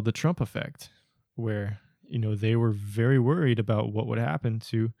this thing called the Trump effect, where they were very worried about what would happen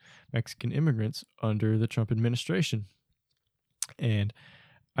to Mexican immigrants under the Trump administration. And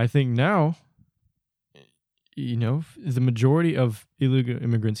I think now, the majority of illegal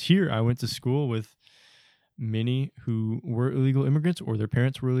immigrants here, I went to school with many who were illegal immigrants, or their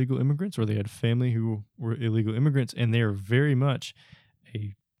parents were illegal immigrants, or they had family who were illegal immigrants, and they are very much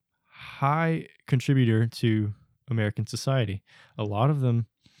a high contributor to American society. A lot of them,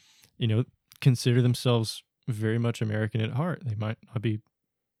 consider themselves very much American at heart. They might not be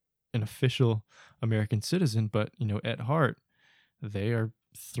an official American citizen, but at heart, they are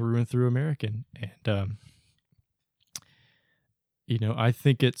through and through American. And I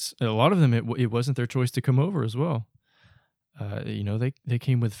think it's a lot of them. It wasn't their choice to come over as well. They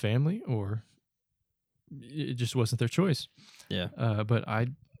came with family, or it just wasn't their choice. Yeah. But I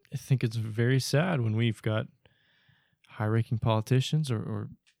think it's very sad when we've got high-ranking politicians or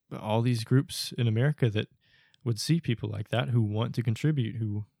all these groups in America that would see people like that who want to contribute,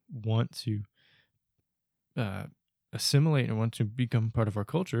 who want to assimilate and want to become part of our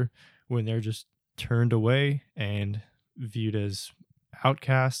culture, when they're just turned away and viewed as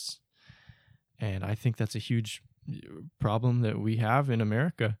outcasts. And I think that's a huge problem that we have in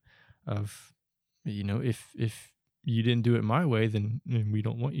America of, if you didn't do it my way, then we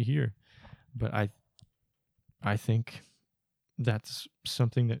don't want you here. But I think that's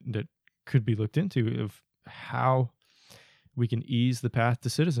something that could be looked into, of how we can ease the path to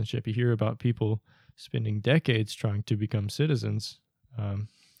citizenship. You hear about people spending decades trying to become citizens.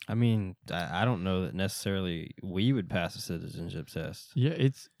 I mean, I don't know that necessarily we would pass a citizenship test. Yeah,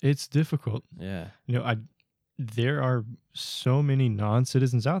 it's difficult. Yeah. There are so many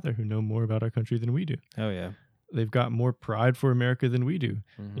non-citizens out there who know more about our country than we do. Oh, yeah. They've got more pride for America than we do.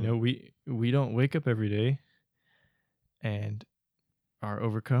 Mm-hmm. We don't wake up every day and are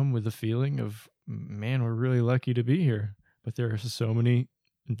overcome with the feeling of, man, we're really lucky to be here. But there are so many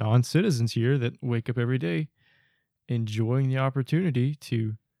non-citizens here that wake up every day enjoying the opportunity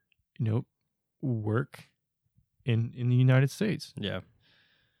to, work in the United States. Yeah.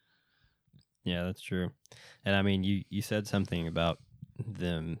 Yeah, that's true. And I mean, you said something about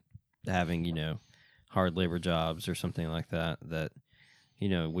them having, hard labor jobs or something like that,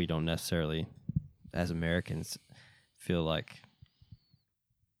 we don't necessarily, as Americans, feel like,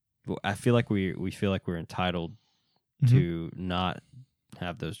 I feel like we feel like we're entitled to not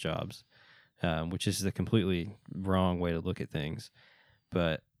have those jobs, which is the completely wrong way to look at things.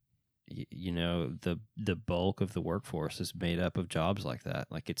 But the bulk of the workforce is made up of jobs like that.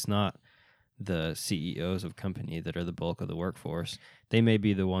 Like, it's not the CEOs of company that are the bulk of the workforce. They may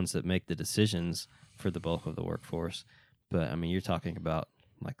be the ones that make the decisions for the bulk of the workforce, but I mean, you're talking about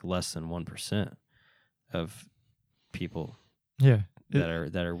like less than 1% of people. Yeah. That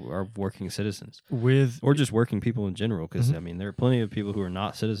are working citizens, or just working people in general. Because I mean, there are plenty of people who are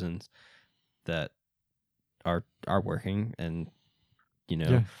not citizens that are working, and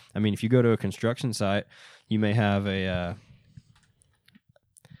I mean, if you go to a construction site, you may have a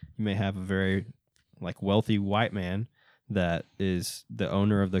very like wealthy white man that is the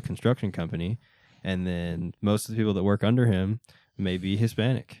owner of the construction company, and then most of the people that work under him may be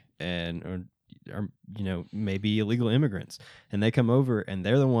Hispanic or maybe illegal immigrants, and they come over and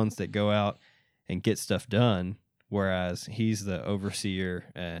they're the ones that go out and get stuff done, whereas he's the overseer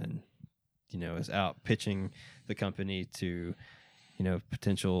and is out pitching the company to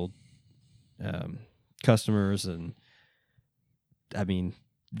potential customers. And I mean,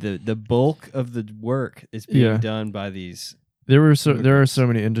 the bulk of the work is being done by these. There are so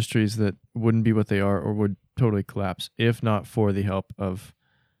many industries that wouldn't be what they are or would totally collapse if not for the help of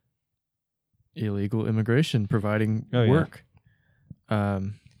illegal immigration providing work.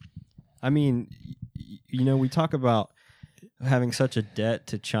 I mean, we talk about having such a debt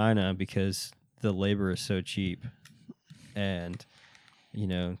to China because the labor is so cheap, and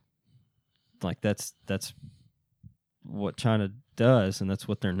like that's what China does, and that's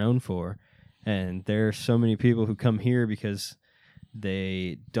what they're known for. And there are so many people who come here because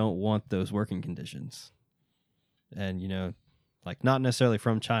they don't want those working conditions, and like not necessarily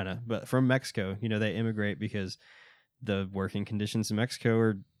from China, but from Mexico. They immigrate because the working conditions in Mexico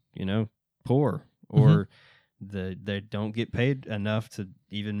are, poor, or they don't get paid enough to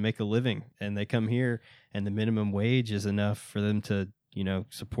even make a living. And they come here and the minimum wage is enough for them to,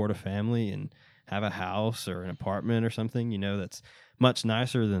 support a family and have a house or an apartment or something, that's much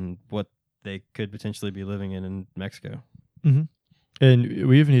nicer than what they could potentially be living in Mexico. Mm-hmm. And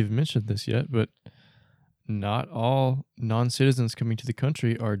we haven't even mentioned this yet, but not all non-citizens coming to the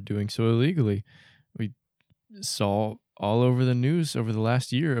country are doing so illegally. We saw all over the news over the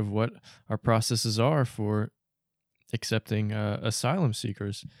last year of what our processes are for accepting asylum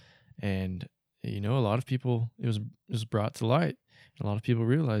seekers. And, a lot of people, it was brought to light. A lot of people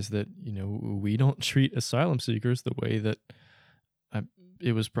realized that, we don't treat asylum seekers the way that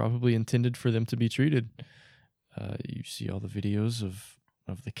it was probably intended for them to be treated. You see all the videos of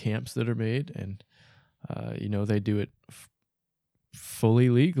the camps that are made, and they do it fully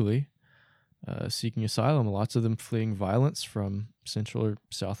legally, seeking asylum. Lots of them fleeing violence from Central or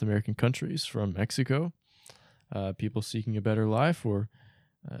South American countries, from Mexico. People seeking a better life or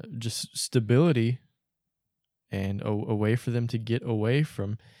just stability, and a way for them to get away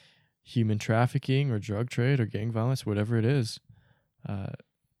from human trafficking or drug trade or gang violence, whatever it is.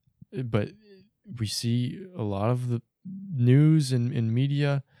 But we see a lot of the news and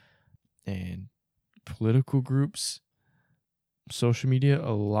media and political groups, social media,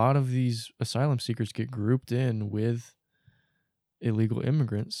 a lot of these asylum seekers get grouped in with illegal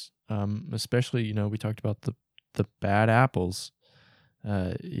immigrants. Especially, we talked about the bad apples.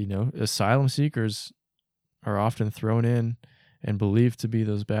 Asylum seekers are often thrown in and believed to be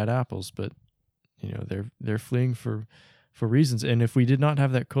those bad apples, but they're fleeing for reasons. And if we did not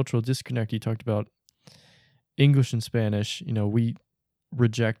have that cultural disconnect, you talked about English and Spanish, we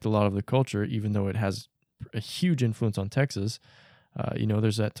reject a lot of the culture, even though it has a huge influence on Texas.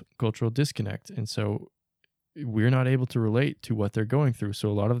 There's that cultural disconnect. And so we're not able to relate to what they're going through. So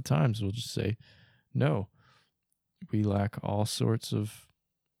a lot of the times we'll just say, no, we lack all sorts of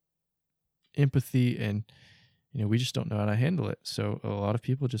empathy, and, we just don't know how to handle it. So a lot of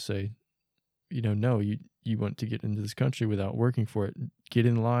people just say, no, you want to get into this country without working for it. Get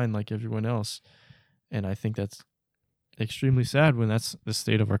in line like everyone else. And I think that's extremely sad when that's the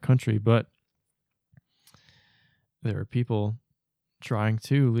state of our country. But there are people trying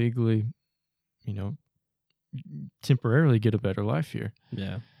to legally, temporarily get a better life here.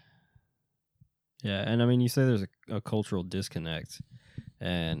 Yeah. Yeah. And I mean, you say there's a cultural disconnect.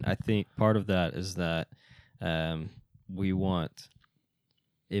 And I think part of that is that we want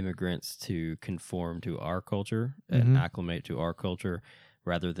immigrants to conform to our culture and acclimate to our culture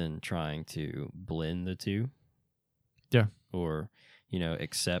rather than trying to blend the two. Yeah. Or,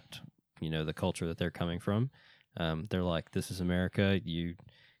 accept, the culture that they're coming from. They're like, this is America. You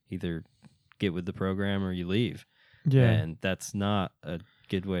either get with the program or you leave. Yeah. And that's not a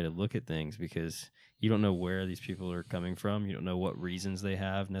good way to look at things, because you don't know where these people are coming from. You don't know what reasons they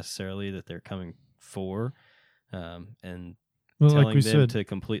have necessarily that they're coming for. And telling them to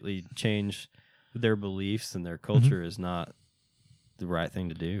completely change their beliefs and their culture is not the right thing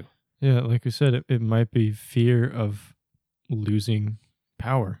to do. Yeah, like we said, it might be fear of losing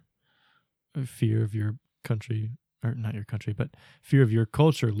power, fear of your country, or not your country, but fear of your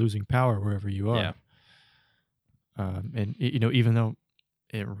culture losing power wherever you are. Yeah. And, even though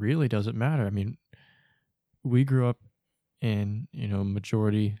it really doesn't matter. I mean, we grew up in,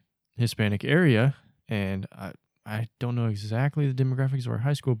 majority Hispanic area, and I don't know exactly the demographics of our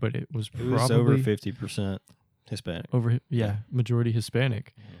high school, but it was probably over 50% Hispanic. Majority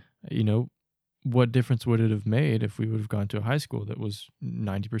Hispanic. Mm-hmm. What difference would it have made if we would have gone to a high school that was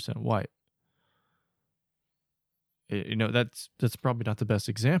 90% white? That's probably not the best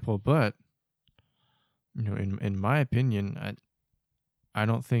example, but in my opinion, I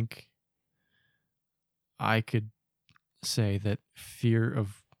don't think I could say that fear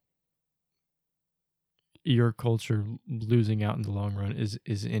of your culture losing out in the long run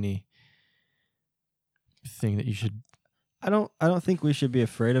is any thing that you should. I don't think we should be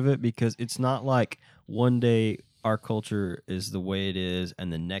afraid of it, because it's not like one day our culture is the way it is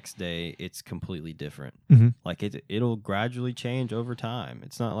and the next day it's completely different. Mm-hmm. Like it'll gradually change over time.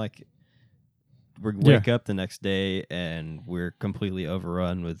 It's not like we wake up the next day and we're completely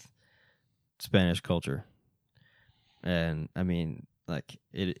overrun with Spanish culture. And I mean, like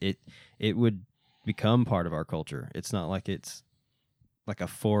it would become part of our culture. It's not like it's like a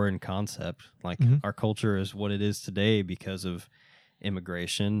foreign concept. Like our culture is what it is today because of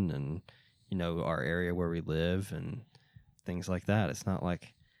immigration and our area where we live and things like that. It's not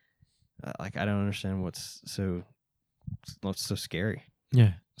like I don't understand what's so scary.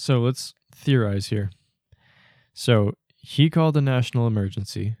 Yeah. So let's theorize here. So he called a national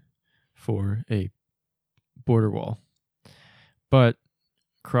emergency for a border wall, but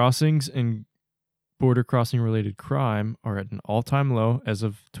crossings and border crossing related crime are at an all-time low as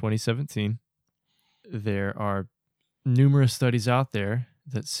of 2017. There are numerous studies out there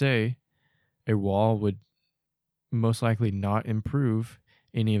that say a wall would most likely not improve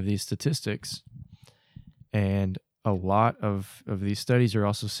any of these statistics. And a lot of these studies are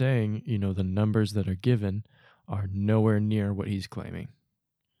also saying, the numbers that are given are nowhere near what he's claiming.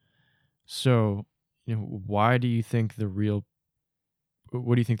 So, why do you think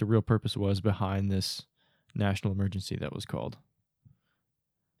what do you think the real purpose was behind this national emergency that was called?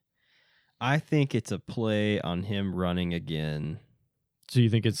 I think it's a play on him running again. So you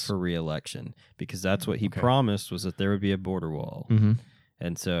think it's for re-election, because that's what he promised, was that there would be a border wall. Mm-hmm.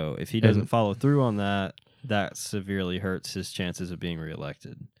 And so if he doesn't follow through on that, that severely hurts his chances of being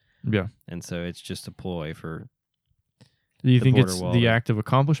reelected. Yeah. And so it's just a ploy for. Do you think it's the act of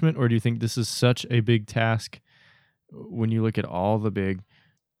accomplishment, or do you think this is such a big task when you look at all the big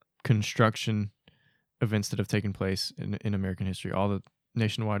construction events that have taken place in American history, all the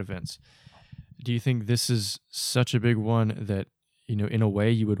nationwide events? Do you think this is such a big one that, in a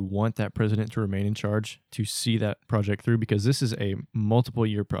way you would want that president to remain in charge to see that project through? Because this is a multiple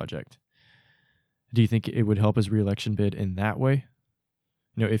year project. Do you think it would help his reelection bid in that way?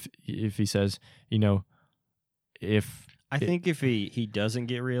 If he says, if I think if he doesn't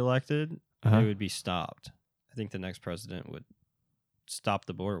get reelected, Uh-huh. it would be stopped. I think the next president would stop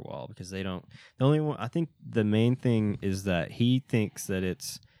the border wall because they don't. The only one, I think the main thing is that he thinks that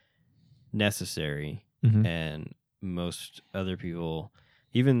it's necessary, Mhm. and most other people,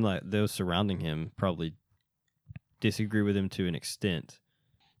 even like those surrounding him, probably disagree with him to an extent.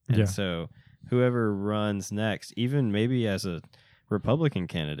 And Yeah. so whoever runs next, even maybe as a Republican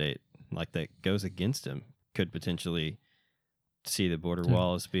candidate, like that goes against him, could potentially see the border Yeah.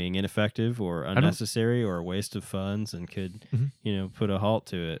 wall as being ineffective or unnecessary or a waste of funds, and could, Mhm. put a halt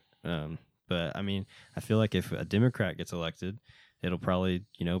to it. But I mean, I feel like if a Democrat gets elected, it'll probably,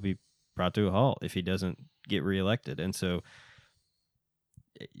 be brought to a halt if he doesn't get reelected. And so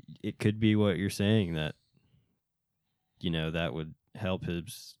it could be what you're saying, that, that would help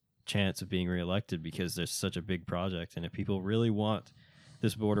his chance of being reelected, because there's such a big project. And if people really want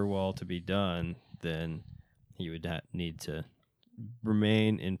this border wall to be done, then he would need to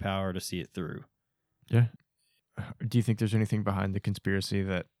remain in power to see it through. Yeah. Do you think there's anything behind the conspiracy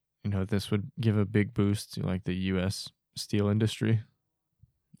that, this would give a big boost to like the U.S. steel industry?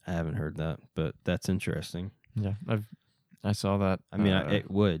 I haven't heard that, but that's interesting. Yeah, I saw that. I mean, it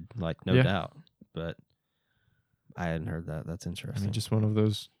would, like, no yeah. doubt, but I hadn't heard that. That's I interesting. mean, just one of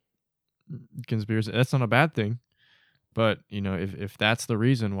those conspiracy. That's not a bad thing, but if that's the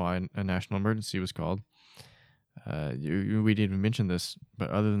reason why a national emergency was called, we didn't even mention this, but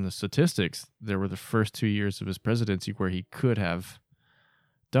other than the statistics, there were the first 2 years of his presidency where he could have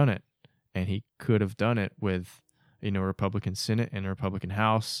done it, and he could have done it with a Republican Senate and a Republican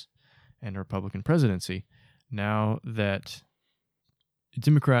House and a Republican presidency. Now that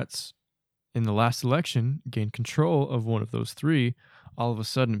Democrats in the last election gained control of one of those three, all of a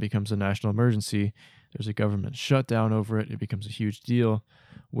sudden it becomes a national emergency. There's a government shutdown over it. It becomes a huge deal.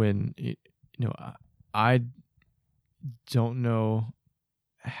 When I don't know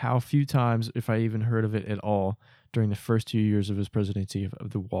how few times, if I even heard of it at all, during the first 2 years of his presidency of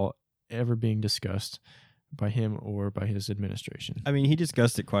the wall ever being discussed by him or by his administration. I mean, he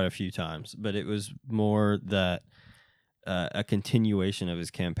discussed it quite a few times, but it was more that a continuation of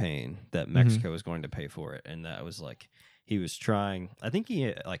his campaign that Mexico was going to pay for it, and that was like he was trying. I think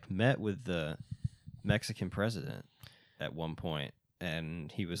he met with the Mexican president at one point,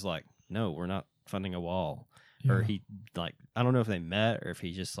 and he was like, "No, we're not funding a wall." Yeah. Or he I don't know if they met or if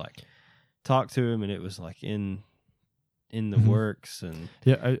he just talked to him, and it was in the works. And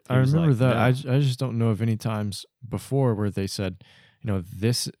yeah, I remember that. No. I just don't know of any times before where they said,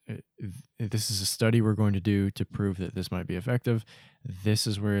 this is a study we're going to do to prove that this might be effective. This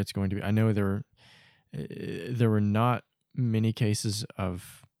is where it's going to be. I know there were not many cases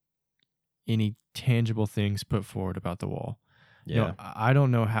of any tangible things put forward about the wall. Yeah. I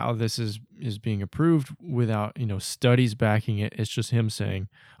don't know how this is being approved without, studies backing it. It's just him saying,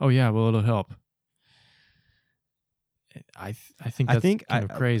 "Oh yeah, well, it'll help." I think that's kind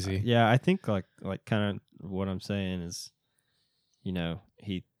of crazy. Yeah, I think like kind of what I'm saying is,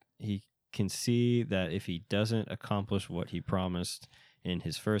 he can see that if he doesn't accomplish what he promised in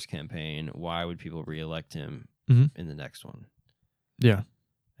his first campaign, why would people reelect him in the next one? Yeah.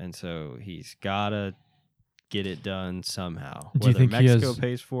 And so he's gotta get it done somehow. Do you think Mexico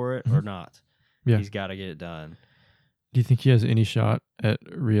pays for it or not? Yeah. He's got to get it done. Do you think he has any shot at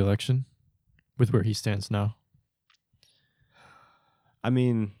re-election with where he stands now? I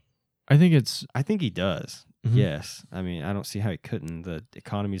mean, I think he does. Yes. I mean, I don't see how he couldn't. The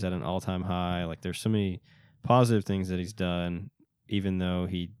economy's at an all-time high. Like, there's so many positive things that he's done, even though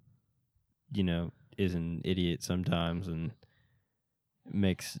he, is an idiot sometimes and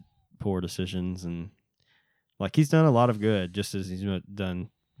makes poor decisions. And he's done a lot of good, just as he's done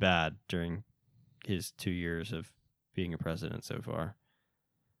bad during his 2 years of being a president so far.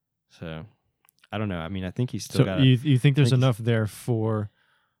 So, I don't know. I mean, I think he's still got. So you think there's enough there for,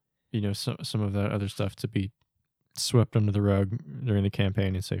 some of that other stuff to be swept under the rug during the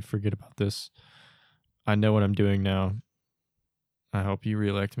campaign and say, forget about this. I know what I'm doing now. I hope you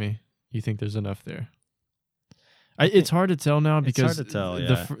reelect me. You think there's enough there? It's hard to tell now because it's hard to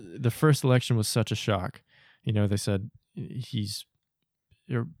tell, the first election was such a shock. They said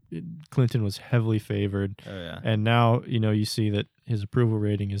Clinton was heavily favored. Oh, yeah. And now, you see that his approval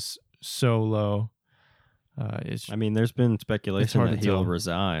rating is so low. There's been speculation that he'll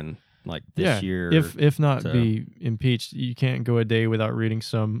resign this year. If not be impeached. You can't go a day without reading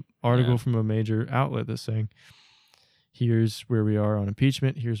some article from a major outlet that's saying, here's where we are on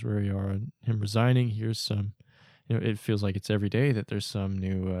impeachment. Here's where we are on him resigning. Here's some, it feels like it's every day that there's some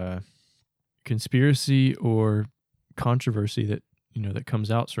new conspiracy or controversy that that comes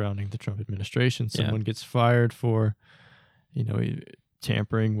out surrounding the Trump administration. Someone gets fired for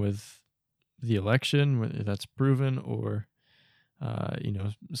tampering with the election, whether that's proven, or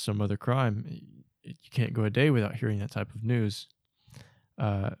some other crime. You can't go a day without hearing that type of news.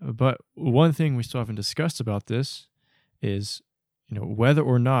 But one thing we still haven't discussed about this is, whether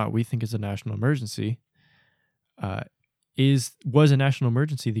or not we think it's a national emergency. Was a national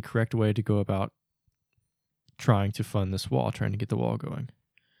emergency the correct way to go about trying to fund this wall, trying to get the wall going?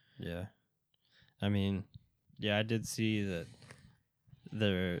 Yeah. I mean, I did see that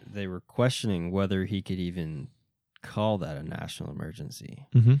they were questioning whether he could even call that a national emergency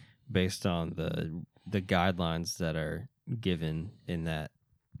based on the guidelines that are given in that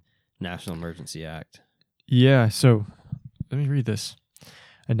National Emergency Act. Yeah, so let me read this.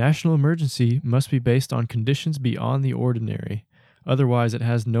 A national emergency must be based on conditions beyond the ordinary. Otherwise, it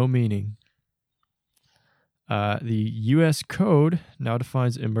has no meaning. The U.S. Code now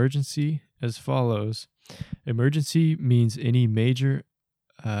defines emergency as follows. Emergency means any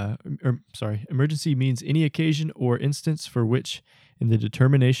emergency means any occasion or instance for which, in the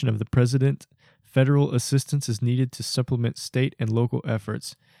determination of the president, federal assistance is needed to supplement state and local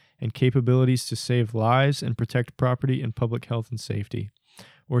efforts and capabilities to save lives and protect property and public health and safety,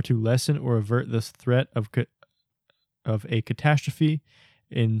 or to lessen or avert the threat of a catastrophe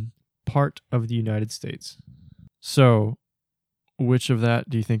in part of the United States. So, which of that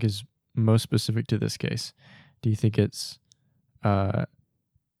do you think is most specific to this case? Do you think it's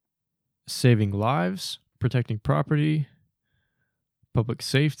saving lives, protecting property, public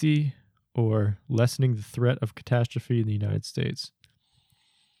safety, or lessening the threat of catastrophe in the United States?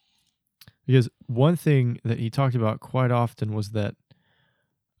 Because one thing that he talked about quite often was that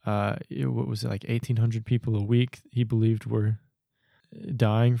what was it, like 1,800 people a week he believed were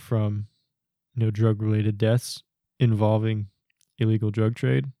dying from drug-related deaths involving illegal drug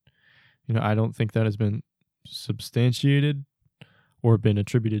trade. I don't think that has been substantiated or been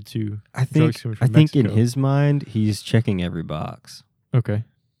attributed to drugs coming from Mexico. In Mexico. his mind, he's checking every box. Okay.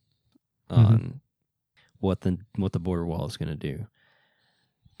 On what the border wall is going to do.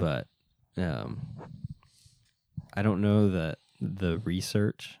 But I don't know that the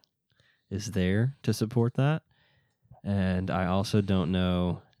research is there to support that. And I also don't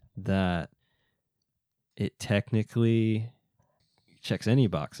know that it technically checks any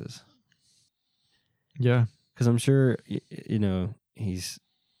boxes. Yeah. Because I'm sure, he's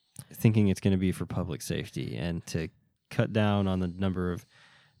thinking it's going to be for public safety and to cut down on the number of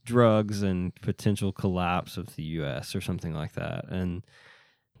drugs and potential collapse of the U.S. or something like that. And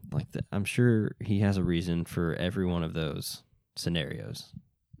I'm sure he has a reason for every one of those scenarios,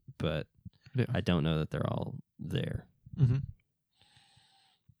 but I don't know that they're all there. Mm-hmm.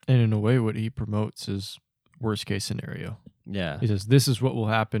 And in a way, what he promotes is worst case scenario. Yeah. He says, this is what will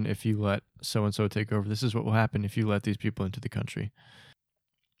happen if you let so-and-so take over. This is what will happen if you let these people into the country.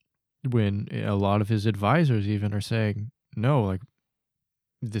 When a lot of his advisors even are saying, no,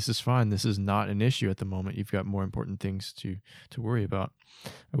 this is fine. This is not an issue at the moment. You've got more important things to worry about.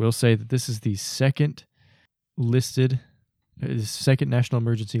 I will say that this is the second national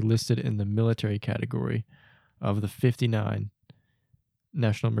emergency listed in the military category of the 59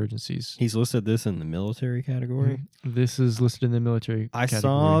 national emergencies. He's listed this in the military category? This is listed in the military category. I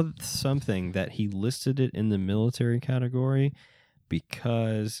saw something that he listed it in the military category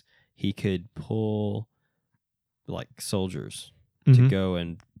because he could pull soldiers to go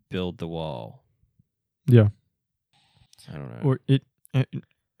and build the wall. Yeah. I don't know. Or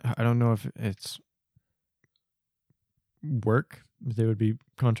I don't know if it's work they would be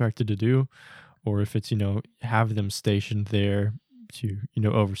contracted to do, or if it's, have them stationed there to,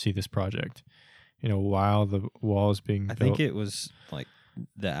 oversee this project, while the wall is being built. I think it was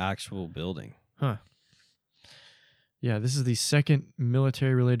the actual building. Huh. Yeah, this is the second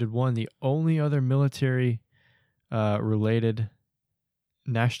military-related one. The only other military related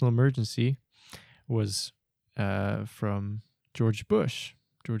national emergency was from George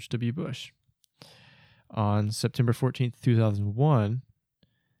W. Bush, on September 14th, 2001,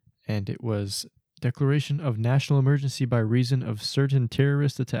 and it was declaration of national emergency by reason of certain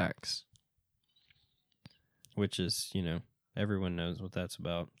terrorist attacks. Which is, everyone knows what that's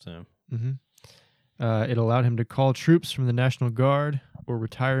about. So, it allowed him to call troops from the National Guard or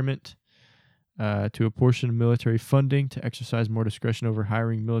retirement to apportion military funding, to exercise more discretion over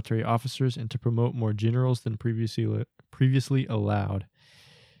hiring military officers, and to promote more generals than previously allowed.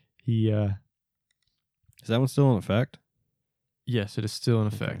 Is that one still in effect? Yes, it is still in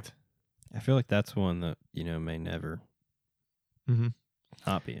effect. I feel like that's one that, may never.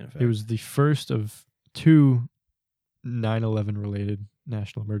 not be in effect. It was the first of two 9/11 related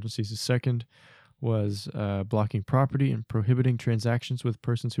national emergencies. The second was blocking property and prohibiting transactions with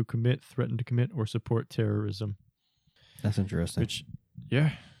persons who commit, threaten to commit, or support terrorism. That's interesting. Which,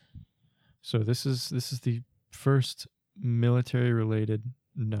 yeah. So this is the first military related,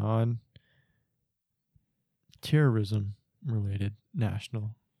 non-terrorism related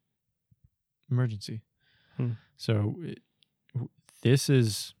national emergency. So this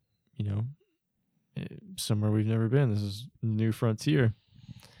is, somewhere we've never been. This is new frontier.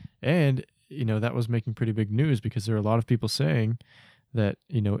 And, that was making pretty big news because there are a lot of people saying that,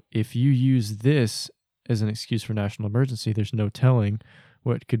 if you use this as an excuse for national emergency, there's no telling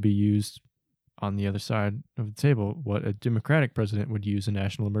what could be used on the other side of the table, what a Democratic president would use a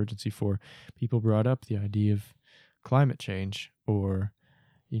national emergency for. People brought up the idea of climate change or,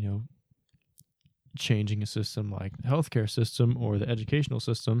 changing a system like the healthcare system or the educational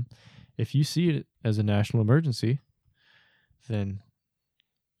system. If you see it as a national emergency, then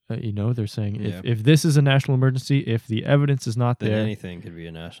they're saying if this is a national emergency, if the evidence is not then there, anything could be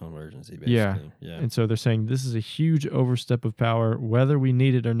a national emergency, basically. Yeah. And so they're saying this is a huge overstep of power, whether we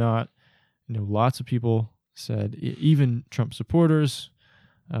need it or not. Lots of people said, even Trump supporters,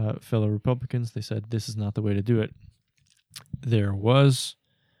 fellow Republicans, they said this is not the way to do it. There was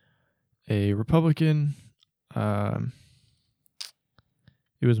a Republican, it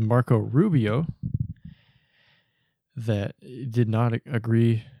was Marco Rubio, that did not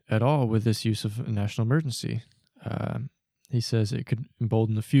agree at all with this use of a national emergency. He says it could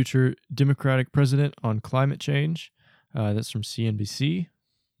embolden the future Democratic president on climate change. That's from CNBC.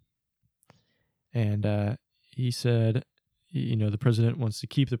 And he said, the president wants to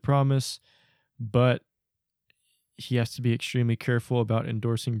keep the promise, but he has to be extremely careful about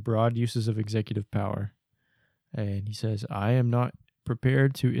endorsing broad uses of executive power. And he says, I am not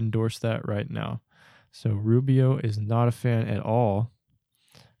prepared to endorse that right now. So Rubio is not a fan at all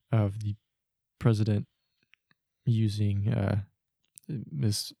of the president using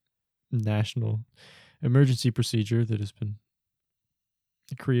this national emergency procedure that has been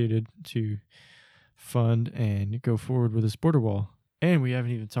created to fund and go forward with this border wall. And we haven't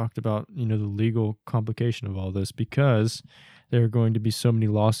even talked about, the legal complication of all this, because there are going to be so many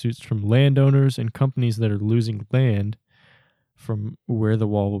lawsuits from landowners and companies that are losing land from where the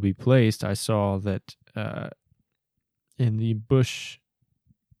wall will be placed. I saw that in the Bush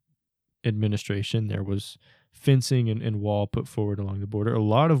administration, there was fencing and wall put forward along the border. A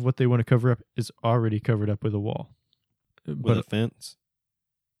lot of what they want to cover up is already covered up with a wall. With a fence?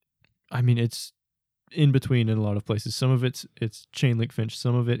 I mean, it's in between in a lot of places. Some of it's chain link fence.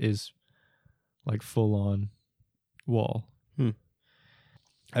 Some of it is like full on wall.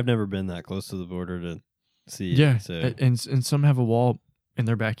 I've never been that close to the border to see. Yeah, so. and some have a wall in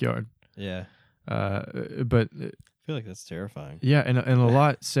their backyard. Yeah. But I feel like that's terrifying. Yeah, and a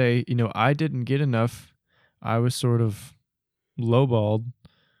lot say, I didn't get enough. I was sort of lowballed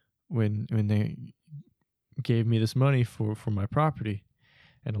when they gave me this money for my property.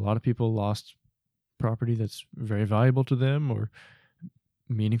 And a lot of people lost property that's very valuable to them or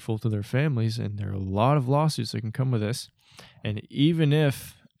meaningful to their families, and there are a lot of lawsuits that can come with this. And even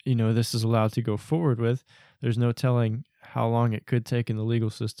if, this is allowed to go forward with, there's no telling how long it could take in the legal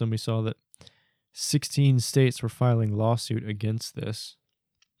system. We saw that 16 states were filing lawsuit against this.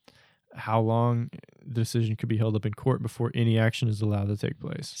 How long the decision could be held up in court before any action is allowed to take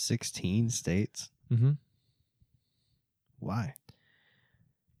place. 16 states? Mm-hmm. Why?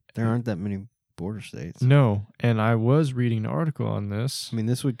 There aren't that many border states. No, and I was reading an article on this. I mean,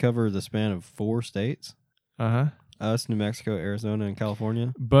 this would cover the span of 4 states. Uh-huh. Us, New Mexico, Arizona, and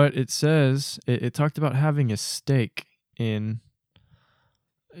California. But it says, it talked about having a stake in,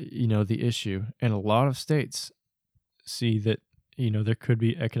 the issue. And a lot of states see that, there could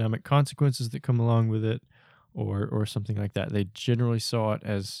be economic consequences that come along with it or something like that. They generally saw it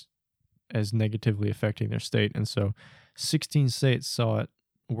as negatively affecting their state. And so 16 states saw it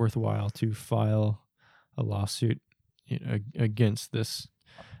worthwhile to file a lawsuit against this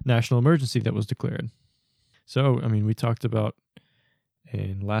national emergency that was declared. So, I mean, we talked about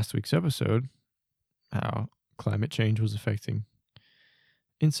in last week's episode how climate change was affecting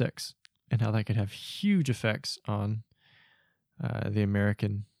insects and how that could have huge effects on the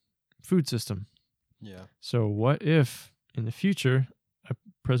American food system. Yeah. So what if in the future a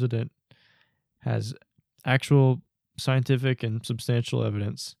president has actual scientific and substantial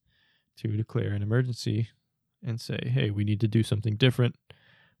evidence to declare an emergency and say, hey, we need to do something different.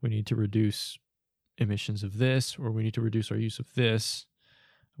 We need to reduce emissions of this, or we need to reduce our use of this.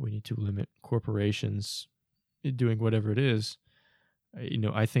 We need to limit corporations doing whatever it is.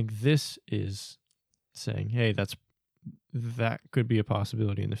 I think this is saying, hey, that could be a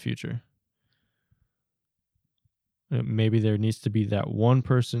possibility in the future. Maybe there needs to be that one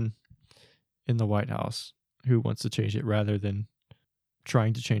person in the White House who wants to change it rather than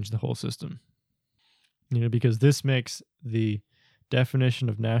trying to change the whole system. Because this makes the definition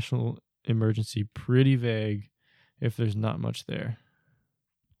of national emergency pretty vague if there's not much there.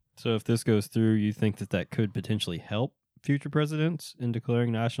 So if this goes through, you think that could potentially help future presidents in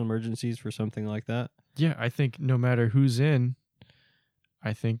declaring national emergencies for something like that? Yeah, I think no matter who's in,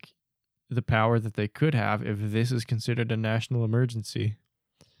 I think the power that they could have if this is considered a national emergency,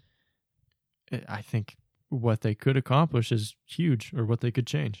 I think what they could accomplish is huge, or what they could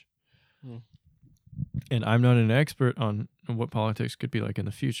change. And I'm not an expert on what politics could be like in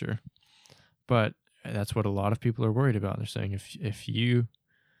the future, but that's what a lot of people are worried about. They're saying if you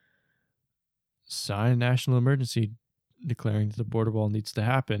sign a national emergency declaring that the border wall needs to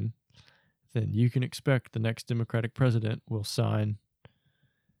happen, then you can expect the next Democratic president will sign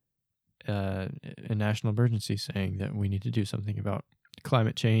a national emergency saying that we need to do something about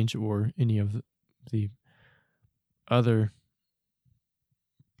climate change or any of the other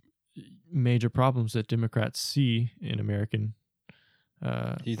major problems that Democrats see in American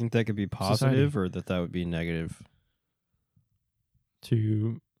do you think that could be positive society, or that would be negative?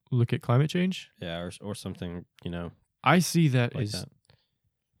 To look at climate change? Yeah, or something, I see that like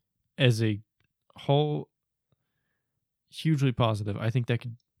as a whole hugely positive. I think that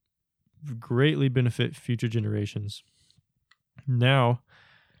could greatly benefit future generations. Now,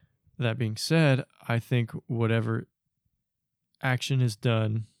 that being said, I think whatever action is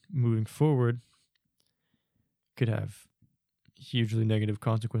done moving forward could have hugely negative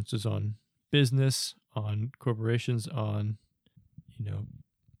consequences on business, on corporations, on,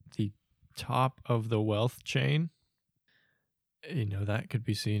 the top of the wealth chain. That could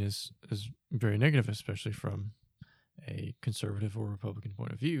be seen as very negative, especially from a conservative or Republican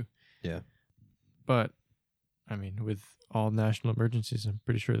point of view. Yeah. But, with all national emergencies, I'm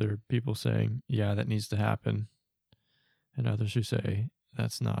pretty sure there are people saying, yeah, that needs to happen. And others who say,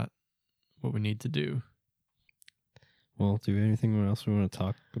 that's not what we need to do. Well, do we have anything else we want to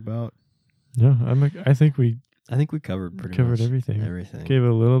talk about? No, I think we covered pretty covered much everything. Everything. Gave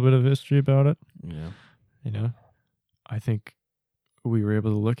a little bit of history about it. Yeah. I think we were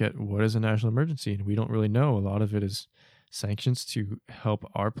able to look at what is a national emergency, and we don't really know. A lot of it is sanctions to help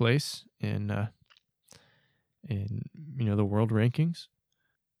our place in the world rankings.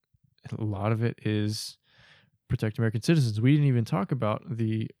 A lot of it is protect American citizens. We didn't even talk about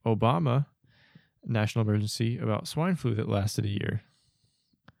the Obama national emergency about swine flu that lasted a year.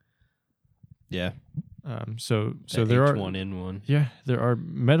 Yeah. So that there H1N1. Yeah, there are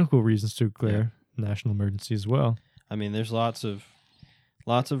medical reasons to declare national emergency as well. There's lots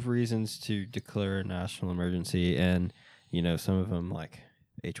of reasons to declare a national emergency, and some of them, like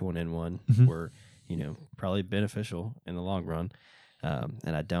H1N1, were probably beneficial in the long run.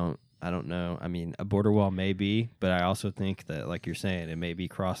 And I don't know. A border wall may be, but I also think that, like you're saying, it may be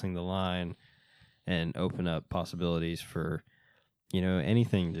crossing the line and open up possibilities for,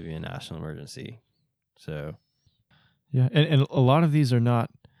 anything to be a national emergency. So, yeah, and a lot of these are not.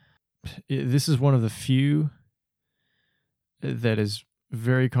 This is one of the few that is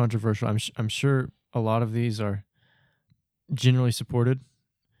very controversial. I'm sure a lot of these are generally supported,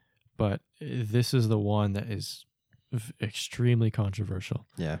 but this is the one that is extremely controversial.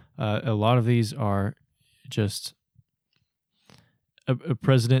 Yeah. A lot of these are just a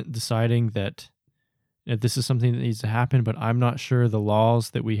president deciding that this is something that needs to happen, but I'm not sure the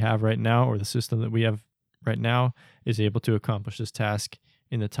laws that we have right now or the system that we have right now is able to accomplish this task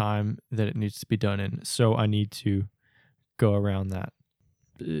in the time that it needs to be done in. So I need to go around that.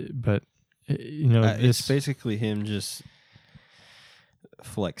 But, it's basically him just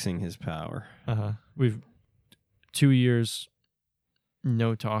flexing his power. We've 2 years,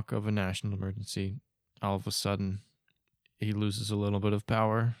 no talk of a national emergency. All of a sudden, he loses a little bit of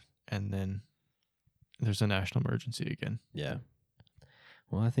power, and then there's a national emergency again. Yeah.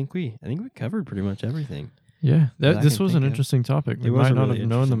 Well, I think we covered pretty much everything. Yeah, this was an interesting topic. We might not have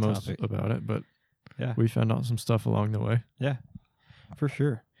known the most about it, but yeah, we found out some stuff along the way. Yeah, for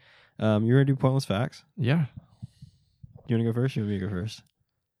sure. You ready to do pointless facts? Yeah. You want to go first? Or you want me to go first?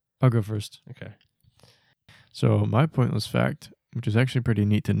 I'll go first. Okay. So my pointless fact, which is actually pretty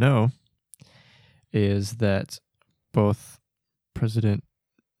neat to know, is that both President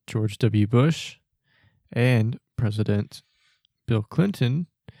George W. Bush and President Bill Clinton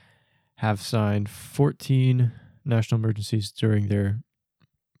have signed 14 national emergencies during their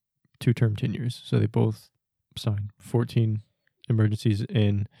 2-term tenures. So they both signed 14 emergencies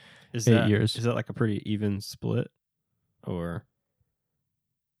in Is 8 that years. is that like a pretty even split, or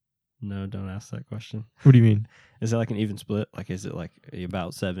no? Don't ask that question. What do you mean? Is that like an even split? Like, is it like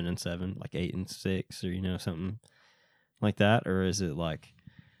about 7 and 7, like 8 and 6, or something like that, or is it like?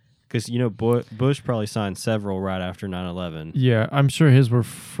 Because Bush probably signed several right after 9/11. Yeah, I'm sure his were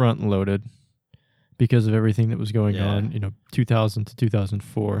front loaded because of everything that was going Yeah. on. 2000 to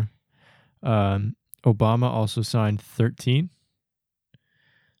 2004. Obama also signed 13.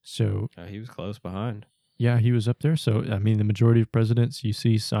 So He was close behind. yeah, he was up there. So I mean, the majority of presidents you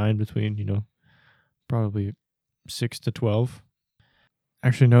see signed between probably 6 to 12.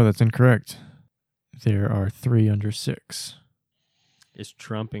 Actually, no, that's incorrect. There are 3 under 6. Is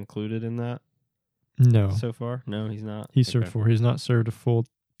Trump included in that No, so far? No, he's not. he served 4. He's not served a full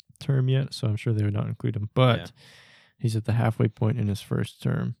term yet, so I'm sure they would not include him. But Yeah. he's at the halfway point in his first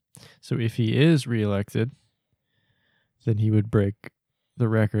term. So if he is reelected, then he would break the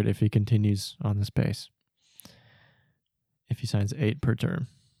record if he continues on this pace. If he signs 8 per term.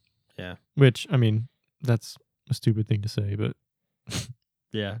 Yeah. Which, I mean, that's a stupid thing to say, but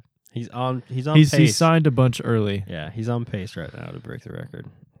Yeah. He's on he pace. signed a bunch early. Yeah, he's on pace right now to break the record.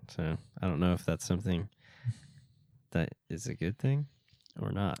 So I don't know if that's something that is a good thing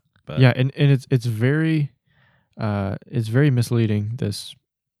or not. But Yeah, and it's very misleading, this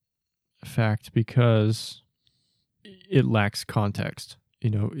fact, because it lacks context.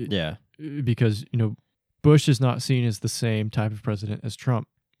 yeah. Because Bush is not seen as the same type of president as Trump,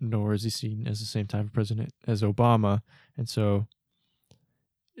 nor is he seen as the same type of president as Obama, and so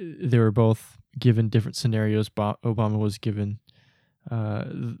they were both given different scenarios. Obama was given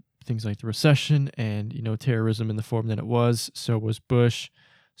things like the recession and terrorism in the form that it was. So was Bush.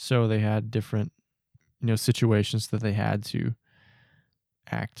 So they had different situations that they had to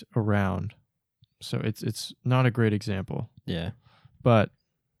act around. So it's not a great example. Yeah. But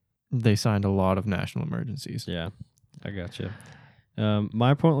they signed a lot of national emergencies. Yeah. I gotcha.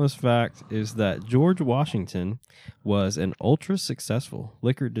 My pointless fact is that George Washington was an ultra-successful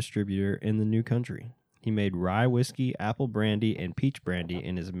liquor distributor in the new country. He made rye whiskey, apple brandy, and peach brandy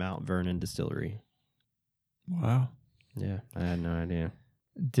in his Mount Vernon distillery. Wow. Yeah, I had no idea.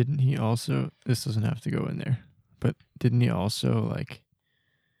 Didn't he also, this doesn't have to go in there, but didn't he also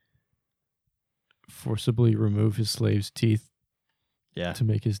forcibly remove his slaves' teeth Yeah, to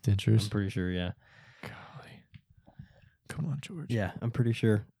make his dentures? I'm pretty sure, yeah. Golly. Come on, George. Yeah, I'm pretty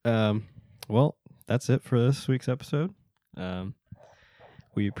sure. Well, that's it for this week's episode.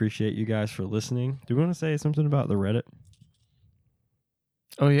 We appreciate you guys for listening. Do we want to say something about the Reddit?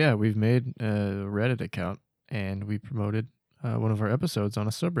 Oh, yeah. We've made a Reddit account, and we promoted one of our episodes on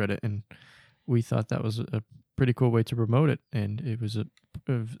a subreddit, and we thought that was a pretty cool way to promote it. And it was a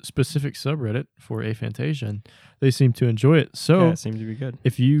specific subreddit for aphantasia, and they seem to enjoy it. So Yeah, it seemed to be good.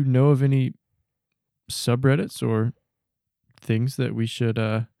 if you know of any subreddits or things that we should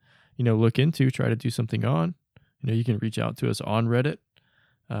look into, try to do something on, you can reach out to us on Reddit,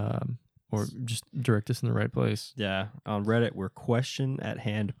 or just direct us in the right place. Yeah, on Reddit, we're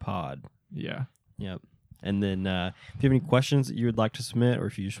question@hand_pod. Yeah. Yep. And then if you have any questions that you would like to submit, or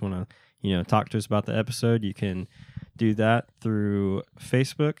if you just want to, talk to us about the episode, you can do that through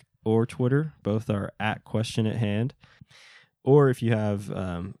Facebook or Twitter. Both are @questionathand. Or if you have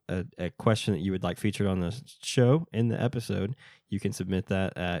a question that you would like featured on the show in the episode, you can submit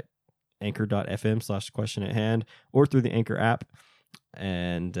that at anchor.fm/questionathand or through the Anchor app.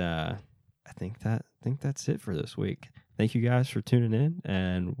 And I think that's it for this week. Thank you guys for tuning in,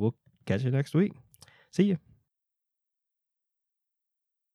 and we'll catch you next week. See you.